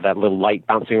that little light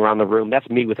bouncing around the room. That's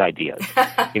me with ideas.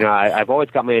 I've always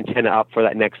got my antenna up for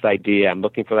that next idea. I'm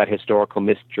looking for that historical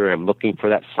mystery. I'm looking for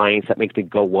that science that makes me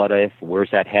go, what if? Where's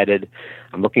that headed?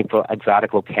 I'm looking for exotic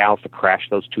locales to crash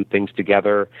those two things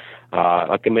together.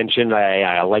 Like I mentioned,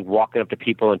 I like walking up to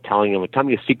people and telling them, tell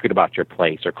me a secret about your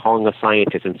place, or calling a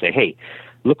scientist and say, hey,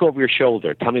 look over your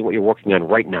shoulder. Tell me what you're working on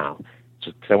right now.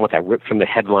 Because I want that ripped from the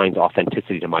headlines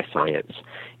authenticity to my science.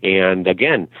 And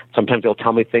again, sometimes they'll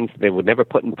tell me things they would never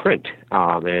put in print,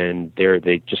 and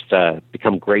they just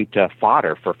become great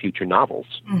fodder for future novels.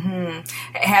 Mm-hmm.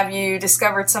 Have you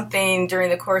discovered something during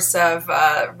the course of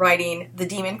writing The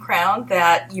Demon Crown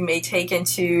that you may take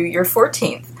into your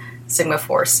 14th Sigma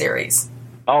Force series?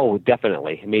 Oh,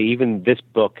 definitely. I mean, even this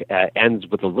book ends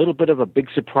with a little bit of a big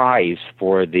surprise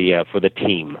for the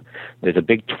team. There's a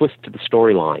big twist to the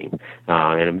storyline,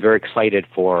 and I'm very excited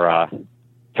to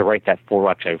write that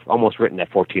Actually, I've almost written that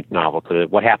 14th novel, because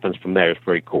what happens from there is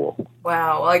very cool.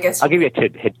 Wow. Well, I guess I'll give you a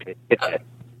tidbit.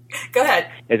 Go ahead.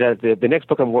 The next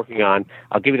book I'm working on,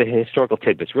 I'll give you the historical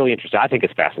tidbit. It's really interesting. I think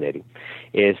it's fascinating.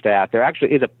 Is that there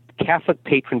actually is a Catholic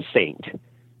patron saint,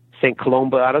 Saint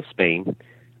Colomba out of Spain.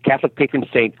 Catholic patron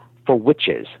saint for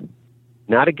witches,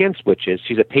 not against witches.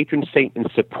 She's a patron saint in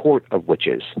support of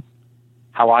witches.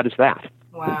 How odd is that?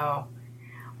 Wow.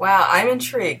 I'm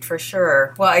intrigued for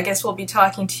sure. Well, I guess we'll be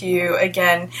talking to you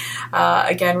again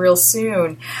real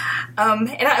soon.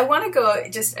 And I want to go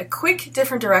just a quick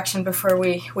different direction before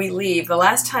we leave. The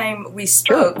last time we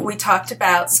spoke, we talked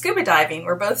about scuba diving.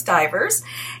 We're both divers.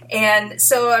 And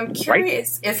so I'm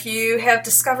curious if you have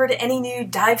discovered any new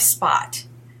dive spot.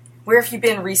 Where have you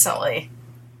been recently?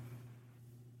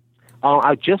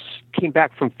 I just came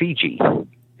back from Fiji.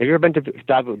 Have you ever been to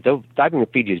diving in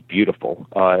Fiji? Is beautiful.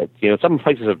 Some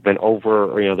places have been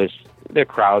they're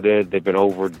crowded. They've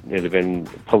been they've been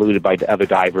polluted by other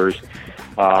divers.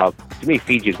 To me,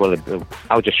 Fiji is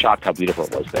I was just shocked how beautiful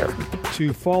it was there.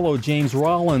 To follow James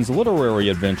Rollins' literary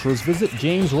adventures, visit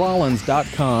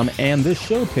jamesrollins.com and this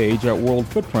show page at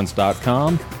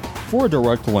worldfootprints.com for a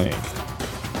direct link.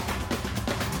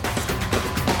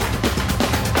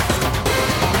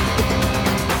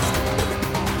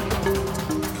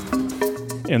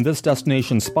 In this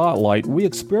destination spotlight, we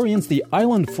experience the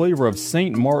island flavor of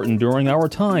St. Martin during our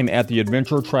time at the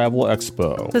Adventure Travel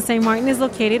Expo. So St. Martin is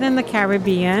located in the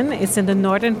Caribbean. It's in the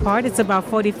northern part. It's about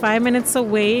 45 minutes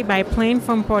away by plane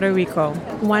from Puerto Rico.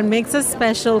 What makes us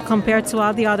special compared to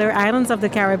all the other islands of the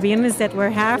Caribbean is that we're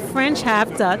half French,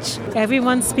 half Dutch.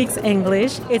 Everyone speaks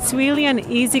English. It's really an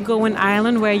easygoing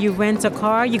island where you rent a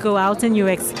car, you go out and you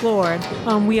explore.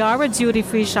 We are a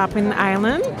duty-free shopping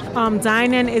island.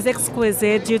 Dining is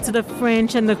exquisite due to the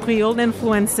French and the Creole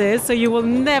influences, so you will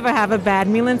never have a bad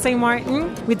meal in St.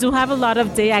 Martin. We do have a lot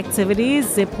of day activities,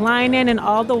 zip lining and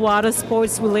all the water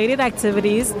sports related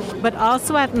activities, but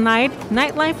also at night,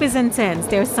 nightlife is intense.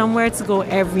 There's somewhere to go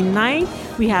every night.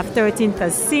 We have 13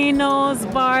 casinos,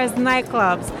 bars,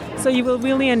 nightclubs, so you will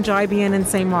really enjoy being in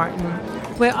St. Martin.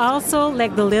 We're also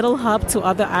like the little hub to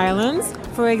other islands.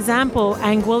 For example,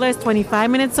 Anguilla is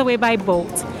 25 minutes away by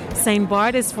boat. St.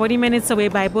 Barth is 40 minutes away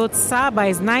by boat. Saba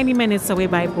is 90 minutes away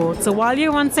by boat. So while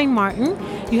you're on St. Martin,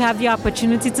 you have the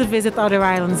opportunity to visit other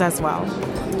islands as well.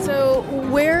 So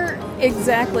where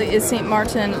exactly is St.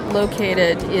 Martin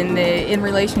located in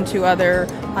relation to other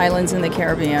islands in the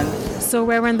Caribbean? So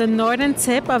we're in the northern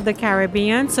tip of the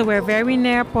Caribbean, so we're very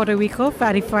near Puerto Rico,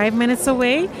 45 minutes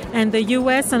away, and the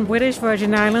U.S. and British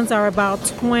Virgin Islands are about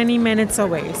 20 minutes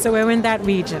away. So we're in that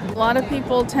region. A lot of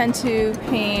people tend to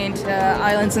paint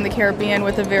islands in the Caribbean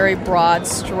with a very broad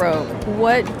stroke.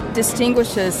 What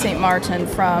distinguishes St. Martin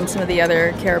from some of the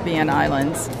other Caribbean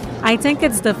islands? I think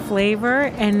it's the flavor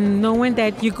and knowing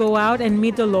that you go out and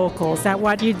meet the locals. That's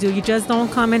what you do. You just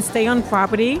don't come and stay on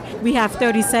property. We have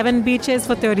 37 beaches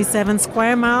for 37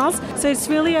 square miles. So it's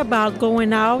really about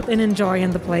going out and enjoying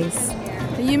the place.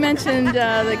 You mentioned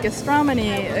the gastronomy.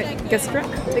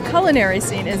 The culinary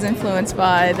scene is influenced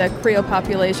by the Creole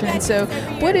population. So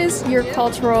what is your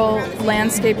cultural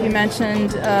landscape? You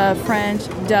mentioned French,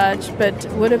 Dutch, but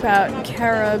what about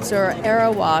Caribs or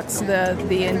Arawaks,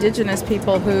 the indigenous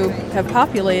people who have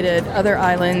populated other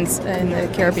islands in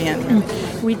the Caribbean?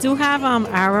 We do have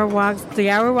Arawaks. The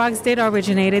Arawaks did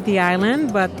originate the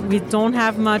island, but we don't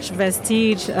have much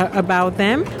vestige about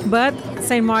them. But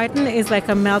St. Martin is like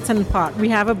a melting pot.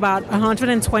 We have about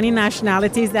 120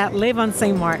 nationalities that live on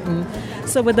St. Martin.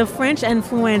 So with the French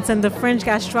influence and the French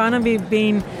gastronomy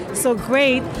being so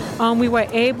great, we were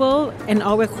able in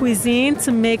our cuisine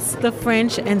to mix the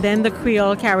French and then the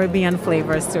Creole Caribbean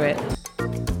flavors to it.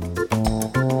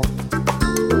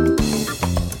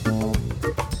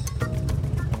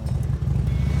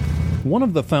 One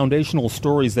of the foundational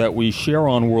stories that we share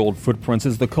on World Footprints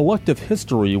is the collective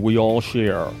history we all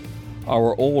share.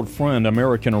 Our old friend,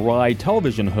 American Ride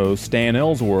television host Stan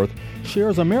Ellsworth,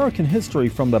 shares American history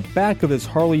from the back of his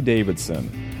Harley-Davidson.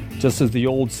 Just as the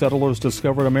old settlers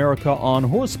discovered America on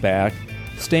horseback,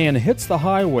 Stan hits the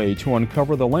highway to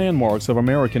uncover the landmarks of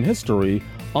American history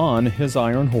on his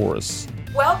iron horse.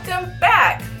 Welcome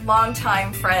back,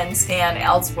 longtime friend Stan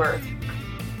Ellsworth.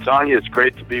 Tanya, it's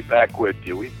great to be back with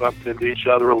you. We've bumped into each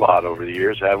other a lot over the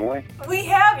years, haven't we? We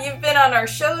have. You've been on our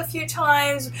show a few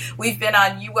times. We've been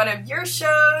on one of your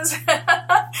shows.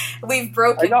 We've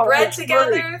broken bread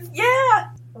together. Great. Yeah.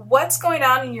 What's going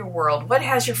on in your world? What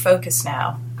has your focus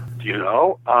now? You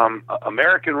know,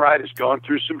 American Ride is going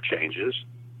through some changes,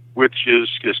 which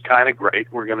is kind of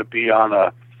great. We're going to be on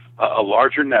a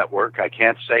larger network. I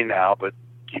can't say now, but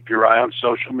keep your eye on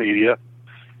social media.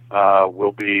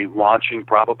 We'll be launching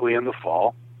probably in the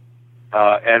fall.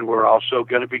 And we're also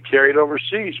going to be carried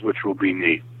overseas, which will be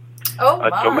neat. Oh,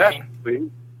 my. Domestically,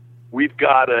 we've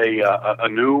got a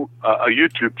new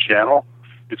YouTube channel.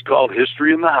 It's called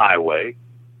History in the Highway.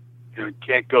 You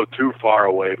can't go too far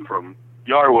away from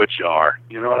Yarwich Yar.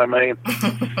 You know what I mean?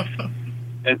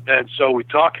 and so we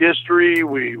talk history.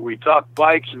 We talk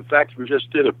bikes. In fact, we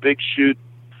just did a big shoot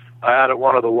out at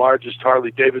one of the largest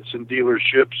Harley-Davidson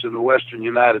dealerships in the western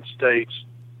United States,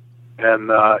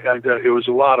 and it was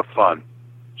a lot of fun.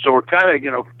 So we're kind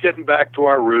of, getting back to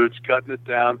our roots, cutting it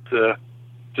down to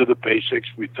the basics.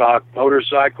 We talk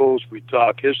motorcycles, we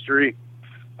talk history,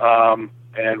 and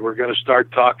we're going to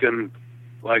start talking,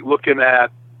 like looking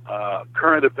at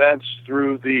current events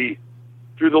through the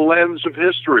lens of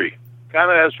history, kind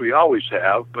of as we always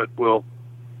have. But we'll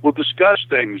discuss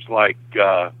things like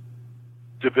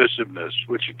divisiveness,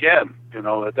 which again,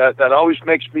 that always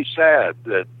makes me sad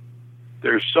that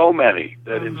there's so many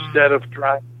that instead of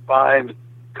trying to find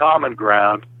common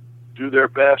ground, do their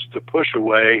best to push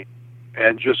away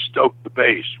and just stoke the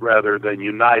base rather than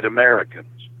unite Americans.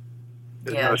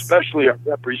 Yes. Especially our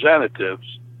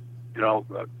representatives,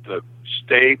 the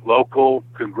state, local,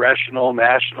 congressional,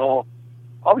 national,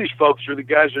 all these folks are the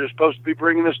guys that are supposed to be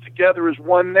bringing us together as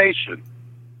one nation.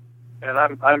 and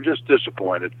I'm just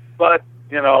disappointed. But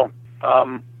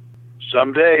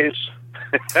some days,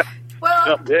 well,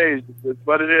 some days it's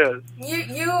what it is.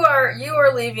 You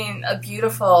are leaving a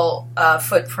beautiful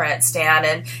footprint,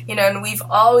 Stan, and we've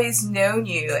always known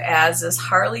you as this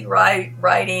Harley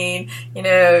riding,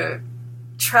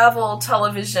 travel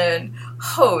television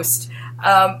host.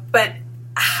 But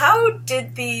how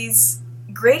did these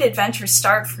great adventures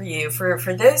start for you?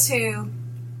 For those who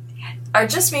are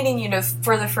just meeting you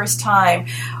for the first time,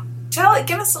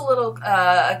 give us a little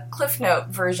Cliff Note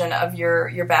version of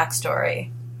your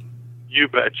backstory. You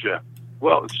betcha.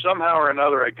 Well, somehow or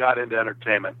another, I got into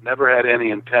entertainment. Never had any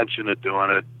intention of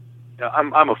doing it.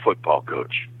 I'm a football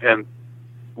coach, and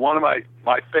one of my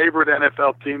favorite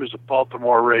NFL team is the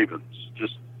Baltimore Ravens.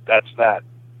 Just that's that.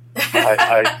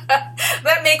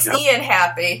 That makes Ian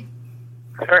happy.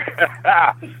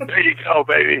 There you go,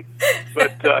 baby.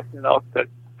 But I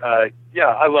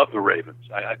love the Ravens.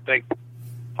 I think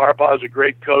Harbaugh is a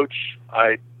great coach.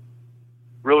 I'm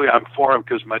for him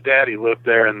because my daddy lived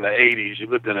there in the 80s. He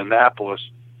lived in Annapolis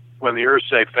when the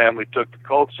Irsay family took the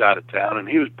Colts out of town, and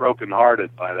he was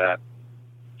brokenhearted by that.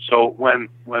 So when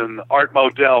Art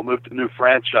Modell moved a new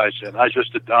franchise in, I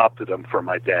just adopted him for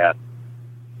my dad.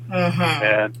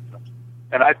 Mm-hmm.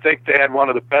 And I think they had one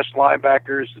of the best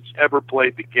linebackers that's ever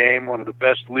played the game, one of the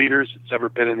best leaders that's ever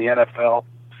been in the NFL.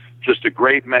 Just a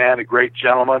great man, a great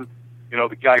gentleman.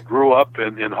 The guy grew up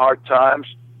in hard times,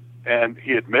 and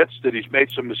he admits that he's made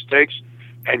some mistakes,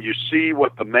 and you see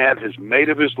what the man has made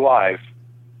of his life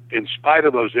in spite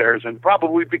of those errors and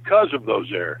probably because of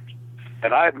those errors.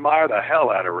 And I admire the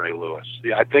hell out of Ray Lewis.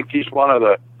 I think he's one of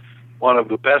the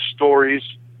best stories,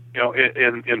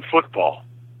 in football.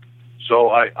 So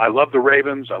I love the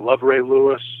Ravens. I love Ray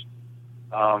Lewis.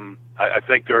 I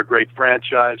think they're a great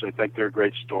franchise. I think they're a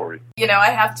great story.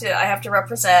 I have to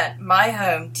represent my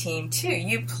home team too.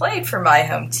 You played for my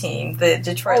home team, the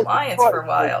Detroit Lions, for a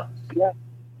while. Yeah.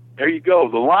 There you go,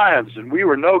 the Lions, and we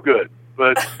were no good,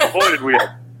 but boy did we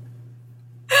have.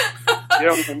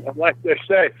 And like they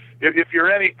say, if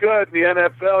you're any good in the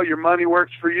NFL, your money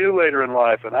works for you later in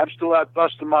life. And I'm still out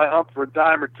busting my hump for a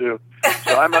dime or two,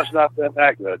 so I must not have been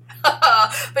that good.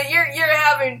 But you're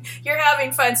having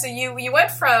fun. So you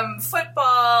went from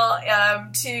football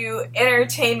to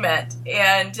entertainment,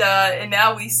 and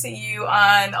now we see you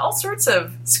on all sorts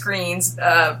of screens.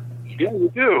 Yeah, you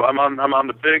do. I'm on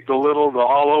the big, the little, the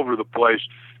all over the place.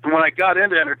 And when I got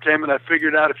into entertainment, I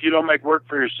figured out if you don't make work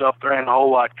for yourself, there ain't a whole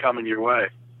lot coming your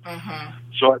way. Mm-hmm.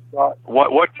 So I thought,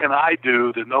 what can I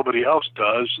do that nobody else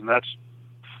does? And I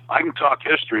can talk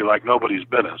history like nobody's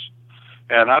business.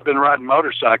 And I've been riding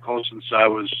motorcycles since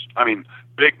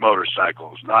big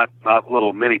motorcycles, not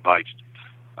little mini bikes.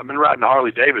 I've been riding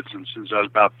Harley Davidson since I was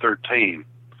about 13.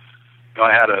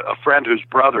 I had a friend whose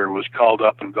brother was called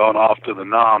up and gone off to the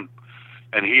Nam,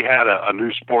 and he had a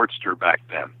new Sportster back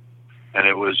then. And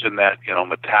it was in that,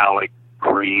 metallic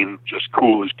green, just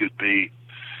cool as could be.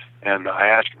 And I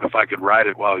asked him if I could ride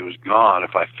it while he was gone,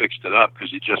 if I fixed it up, because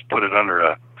he just put it under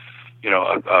a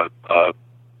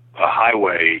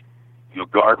highway,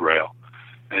 guardrail.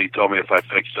 And he told me if I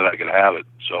fixed it, I could have it.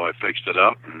 So I fixed it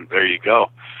up, and there you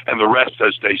go. And the rest,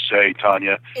 as they say,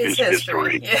 Tanya, is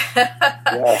history.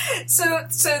 Yeah. So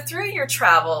through your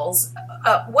travels,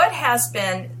 what has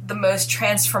been the most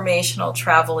transformational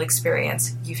travel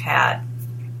experience you've had?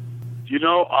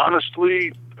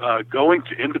 Honestly, going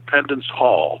to Independence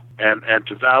Hall and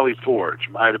to Valley Forge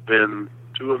might have been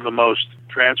two of the most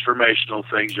transformational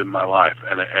things in my life.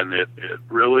 And it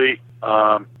really,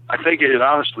 I think it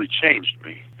honestly changed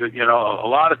me. A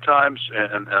lot of times,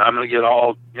 and I'm going to get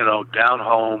all, down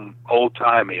home,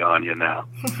 old-timey on you now.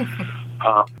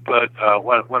 But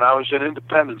when I was in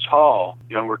Independence Hall,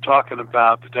 we're talking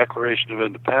about the Declaration of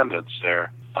Independence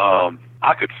there,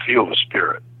 I could feel the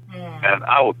spirit. And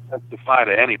I will testify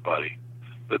to anybody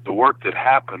that the work that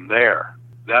happened there,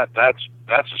 that's a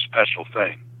special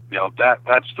thing.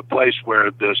 That's the place where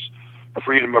this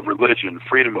freedom of religion,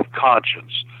 freedom of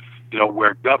conscience,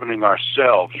 where governing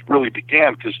ourselves really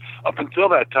began, because up until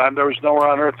that time, there was nowhere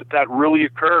on earth that really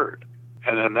occurred.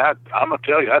 And then that, I'm going to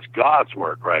tell you, that's God's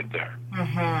work right there.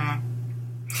 Mm-hmm.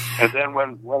 And then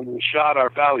when we shot our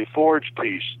Valley Forge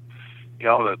piece,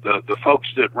 the folks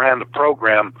that ran the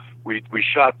program, we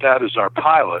shot that as our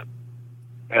pilot.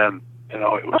 And,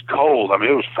 it was cold.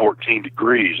 It was 14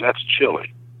 degrees. That's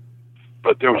chilly.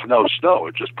 But there was no snow.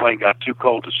 It just plain got too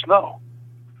cold to snow.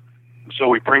 So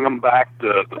we bring them back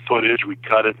the footage, we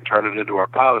cut it and turn it into our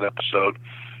pilot episode,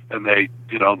 and they,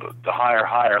 the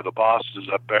higher, the bosses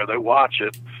up there, they watch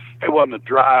it. There wasn't a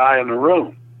dry eye in the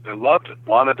room. They loved it,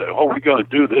 wanted to, we're going to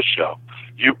do this show.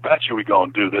 You betcha we're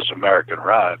going to do this American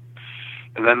Ride.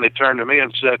 And then they turned to me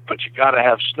and said, "But you got to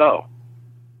have snow."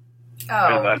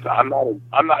 Oh. And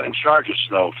I'm not in charge of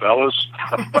snow, fellas.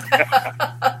 That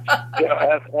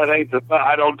ain't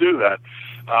I don't do that.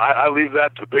 I leave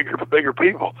that to bigger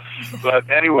people. But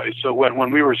anyway, so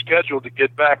when we were scheduled to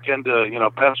get back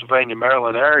into Pennsylvania,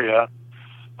 Maryland area,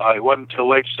 it wasn't until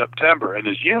late September. And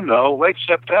as you know, late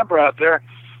September out there,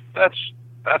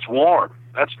 that's warm.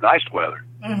 That's nice weather.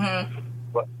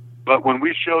 Mm-hmm. But when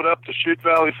we showed up to Chute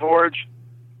Valley Forge,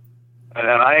 and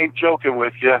I ain't joking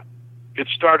with you, it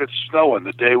started snowing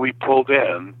the day we pulled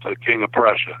in to King of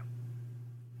Prussia.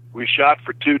 We shot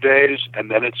for 2 days, and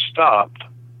then it stopped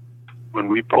when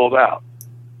we pulled out.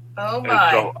 Oh,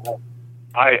 my. And so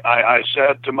I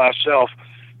said to myself,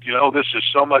 this is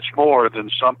so much more than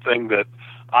something that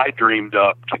I dreamed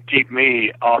up to keep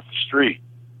me off the street.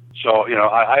 So,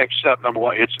 I accept, number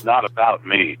one, it's not about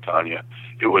me, Tanya.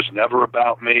 It was never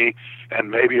about me,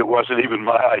 and maybe it wasn't even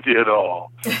my idea at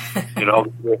all.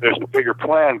 There's a bigger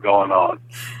plan going on.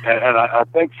 And I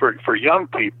think for young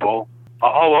people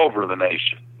all over the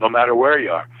nation, no matter where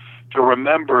you are, to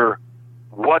remember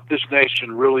what this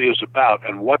nation really is about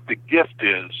and what the gift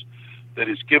is that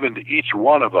is given to each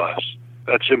one of us,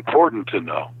 that's important to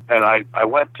know. And I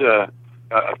went to...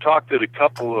 I've talked at a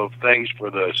couple of things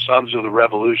for the Sons of the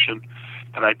Revolution,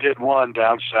 and I did one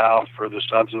down south for the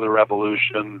Sons of the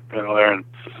Revolution, there in,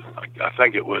 I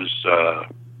think it was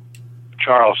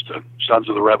Charleston, Sons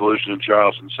of the Revolution in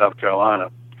Charleston, South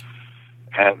Carolina.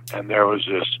 And there was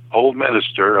this old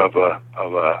minister of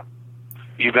a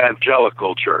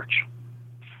evangelical church,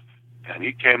 and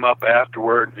he came up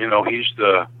afterward. He's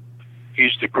the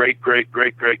great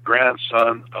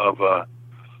grandson of a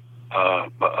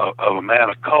man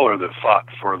of color that fought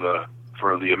for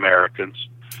the Americans.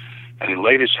 And he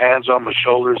laid his hands on my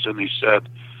shoulders and he said,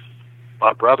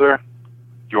 "My brother,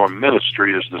 your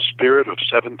ministry is the spirit of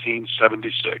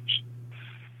 1776.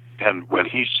 And when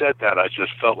he said that, I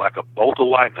just felt like a bolt of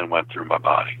lightning went through my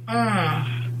body.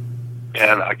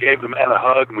 And I gave the man a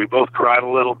hug, and we both cried a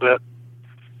little bit.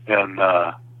 And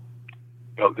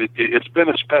it's been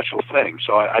a special thing.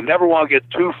 So I never want to get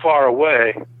too far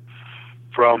away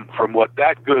from what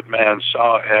that good man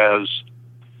saw as,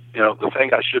 the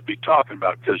thing I should be talking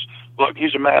about. Because, look,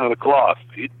 he's a man of the cloth.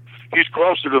 He's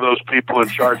closer to those people in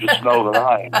charge of snow than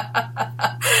I am.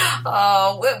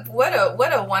 Oh, what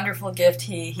a wonderful gift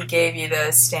he gave you,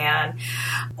 though, Stan.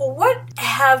 What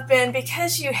have been,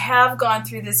 because you have gone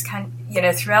through this,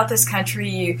 throughout this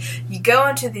country, you go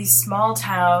into these small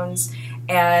towns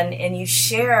and you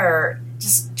share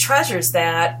just treasures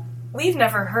that we've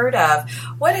never heard of.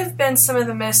 What have been some of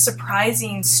the most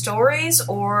surprising stories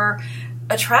or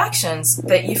attractions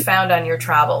that you found on your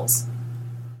travels?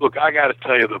 Look, I got to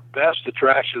tell you, the best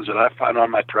attractions that I find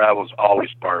on my travels is always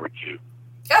barbecue.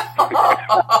 We've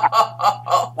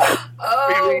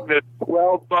eaten at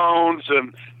 12 Bones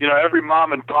and, every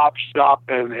mom and pop shop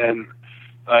and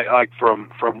like from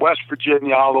West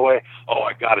Virginia all the way. Oh,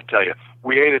 I got to tell you,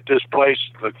 we ate at this place,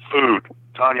 the food.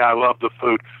 Tanya, I love the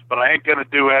food, but I ain't going to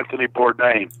do Anthony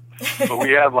Bourdain. But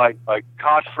we had like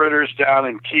cod fritters down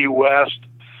in Key West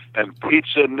and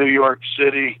pizza in New York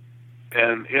City.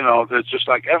 And, there's just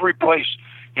like every place,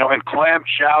 and clam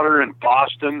chowder in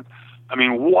Boston. I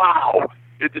mean, wow.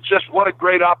 It's just what a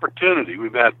great opportunity.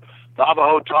 We've had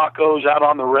Navajo tacos out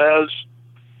on the res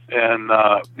and,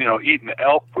 eating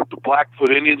elk with the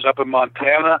Blackfoot Indians up in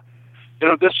Montana.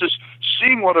 This is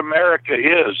seeing what America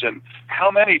is and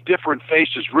how many different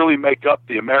faces really make up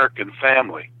the American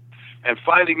family. And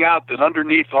finding out that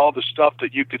underneath all the stuff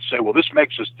that you could say, well, this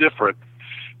makes us different,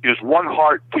 is one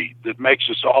heartbeat that makes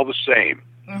us all the same.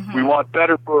 Mm-hmm. We want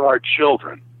better for our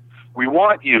children. We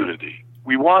want unity.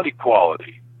 We want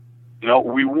equality.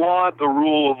 We want the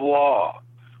rule of law.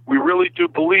 We really do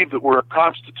believe that we're a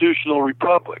constitutional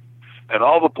republic and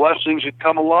all the blessings that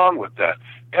come along with that.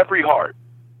 Every heart.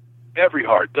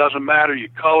 Doesn't matter your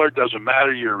color, doesn't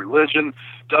matter your religion,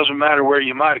 doesn't matter where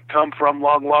you might have come from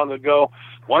long ago.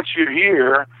 Once you're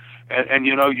here and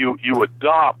you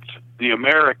adopt the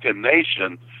American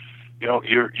nation,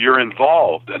 you're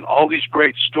involved, and all these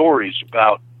great stories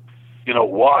about,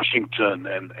 Washington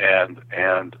and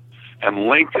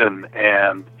Lincoln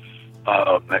and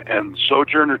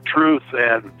Sojourner Truth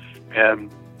and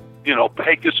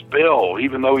Pecos Bill,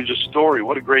 even though he's a story,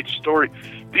 what a great story.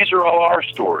 These are all our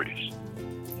stories.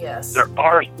 Yes. They're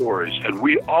our stories, and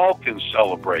we all can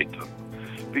celebrate them.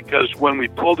 Because when we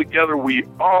pull together, we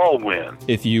all win.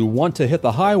 If you want to hit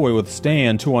the highway with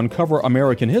Stan to uncover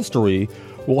American history,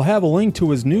 we'll have a link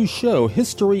to his new show,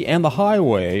 History and the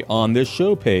Highway, on this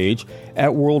show page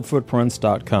at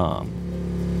worldfootprints.com.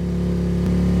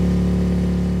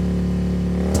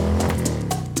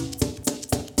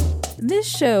 This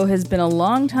show has been a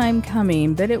long time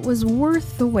coming, but it was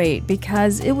worth the wait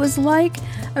because it was like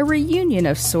a reunion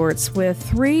of sorts with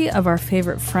 3 of our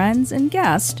favorite friends and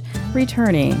guests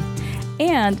returning,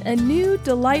 and a new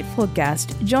delightful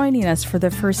guest joining us for the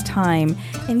first time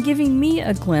and giving me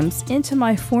a glimpse into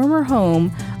my former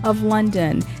home of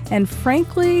London. And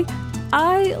frankly,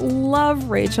 I love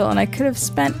Rachel, and I could have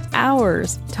spent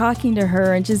hours talking to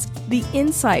her, and just the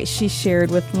insight she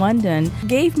shared with London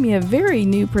gave me a very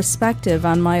new perspective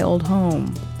on my old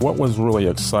home. What was really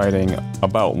exciting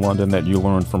about London that you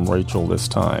learned from Rachel this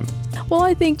time? Well,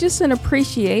 I think just an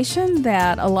appreciation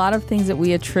that a lot of things that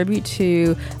we attribute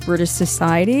to British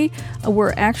society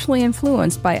were actually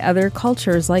influenced by other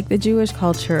cultures, like the Jewish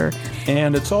culture.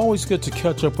 And it's always good to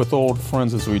catch up with old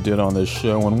friends as we did on this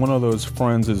show, and one of those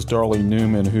friends is Darlie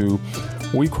Newman, who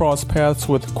we cross paths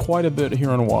with quite a bit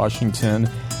here in Washington,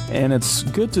 and it's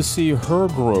good to see her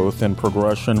growth and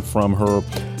progression from her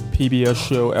PBS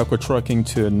show Equa Trucking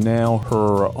to now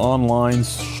her online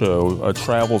show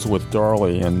Travels with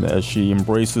Darlie, and as she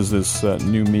embraces this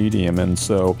new medium. And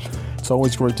so it's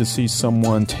always great to see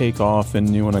someone take off in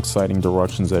new and exciting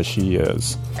directions as she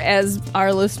is. As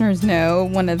our listeners know,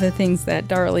 one of the things that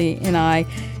Darlie and I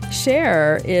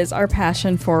share is our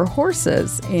passion for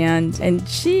horses, and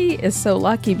she is so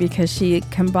lucky because she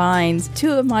combines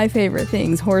 2 of my favorite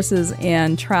things, horses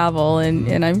and travel,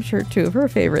 and I'm sure 2 of her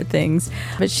favorite things.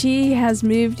 But she has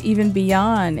moved even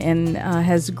beyond and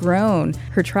has grown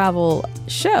her travel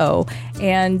show,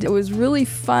 and it was really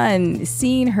fun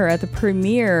seeing her at the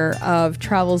premiere of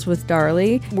Travels with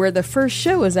Darlie, where the first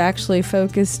show was actually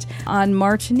focused on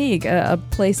Martinique, a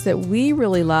place that we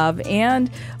really love, and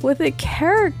with a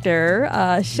character,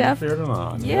 Chef.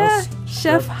 Yes.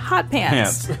 Chef Hot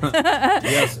Pants.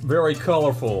 Yes, very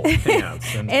colorful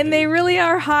pants. And they really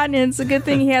are hot, and it's a good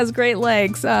thing he has great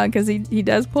legs because he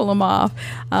does pull them off.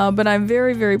 But I'm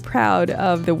very, very proud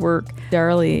of the work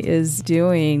Darlie is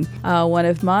doing. One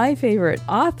of my favorite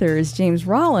authors, James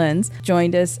Rollins,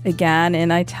 joined us again,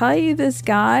 and I tell you, this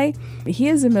guy, he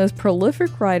is the most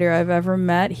prolific writer I've ever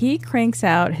met. He cranks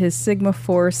out his Sigma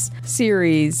Force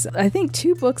series, I think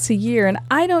 2 books a year, and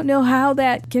I don't know how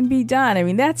that can be done. I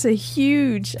mean, that's a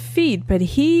huge feat, but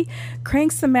he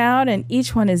cranks them out, and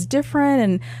each one is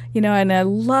different, and I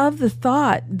love the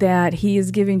thought that he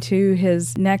is giving to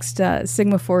his next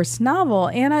Sigma Force novel,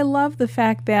 and I love the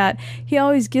fact that he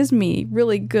always gives me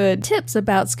really good tips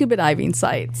about scuba diving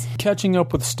sites. Catching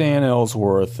up with Stan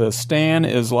Ellsworth. Stan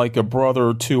is like a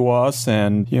brother to us,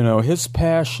 and his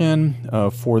passion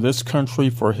for this country,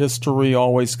 for history,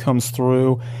 always comes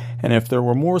through. And if there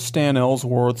were more Stan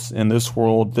Ellsworths in this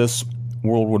world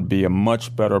would be a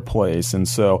much better place. And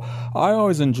so I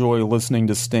always enjoy listening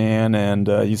to Stan, and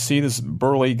you see this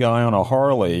burly guy on a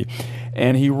Harley,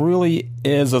 and he really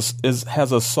has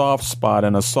a soft spot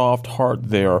and a soft heart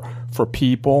there for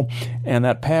people, and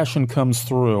that passion comes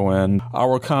through. And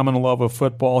our common love of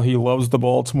football, he loves the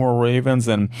Baltimore Ravens,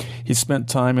 and he spent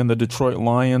time in the Detroit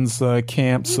Lions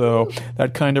camp, so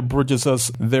that kind of bridges us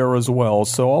there as well.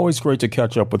 So always great to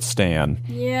catch up with Stan.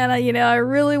 Yeah, I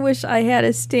really wish I had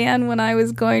a Stan when I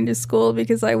was going to school,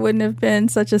 because I wouldn't have been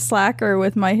such a slacker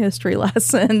with my history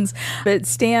lessons. But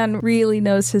Stan really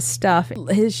knows his stuff.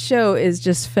 His show is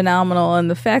just phenomenal,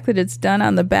 and the fact that it's done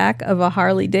on the back of a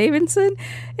Harley Davidson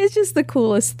is just the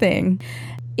coolest thing.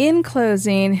 In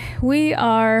closing, we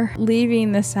are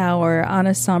leaving this hour on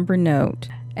a somber note.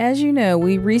 As you know,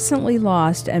 we recently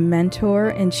lost a mentor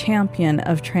and champion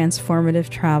of transformative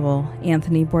travel,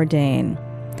 Anthony Bourdain.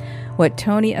 What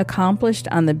Tony accomplished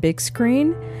on the big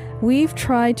screen, we've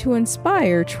tried to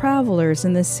inspire travelers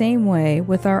in the same way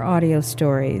with our audio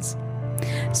stories.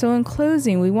 So in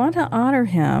closing, we want to honor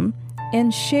him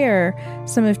and share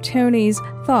some of Tony's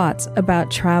thoughts about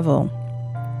travel.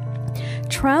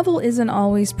 Travel isn't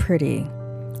always pretty.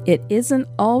 It isn't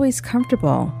always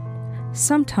comfortable.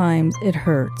 Sometimes it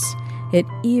hurts. It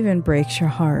even breaks your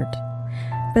heart.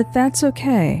 But that's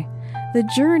okay. The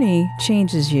journey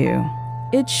changes you.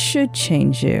 It should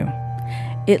change you.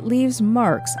 It leaves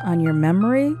marks on your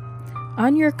memory,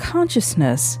 on your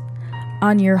consciousness,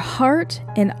 on your heart,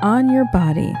 and on your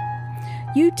body.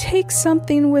 You take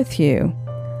something with you.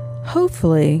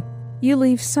 Hopefully, you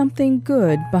leave something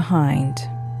good behind.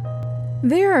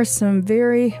 There are some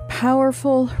very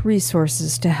powerful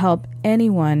resources to help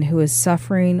anyone who is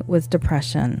suffering with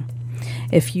depression.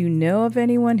 If you know of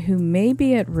anyone who may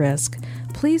be at risk,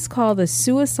 please call the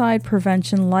Suicide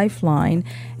Prevention Lifeline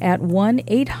at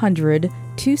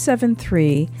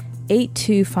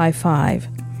 1-800-273-8255.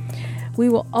 We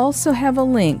will also have a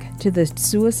link to the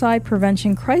Suicide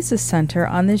Prevention Crisis Center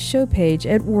on this show page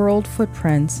at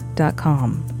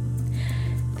worldfootprints.com.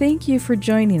 Thank you for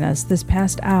joining us this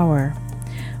past hour.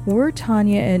 We're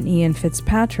Tanya and Ian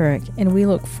Fitzpatrick, and we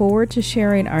look forward to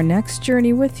sharing our next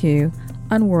journey with you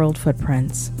on World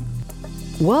Footprints.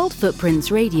 World Footprints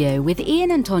Radio with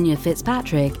Ian and Tanya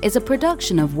Fitzpatrick is a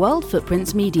production of World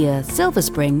Footprints Media, Silver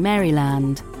Spring,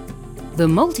 Maryland. The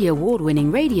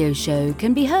multi-award-winning radio show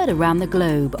can be heard around the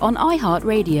globe on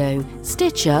iHeartRadio,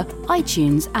 Stitcher,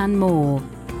 iTunes, and more.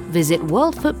 Visit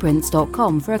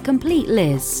worldfootprints.com for a complete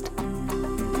list.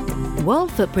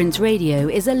 World Footprints Radio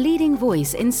is a leading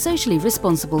voice in socially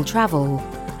responsible travel.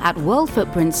 At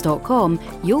worldfootprints.com,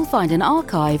 you'll find an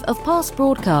archive of past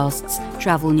broadcasts,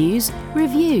 travel news,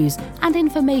 reviews, and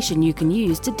information you can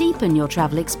use to deepen your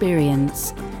travel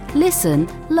experience. Listen,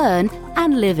 learn,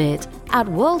 and live it at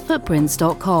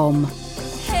worldfootprints.com.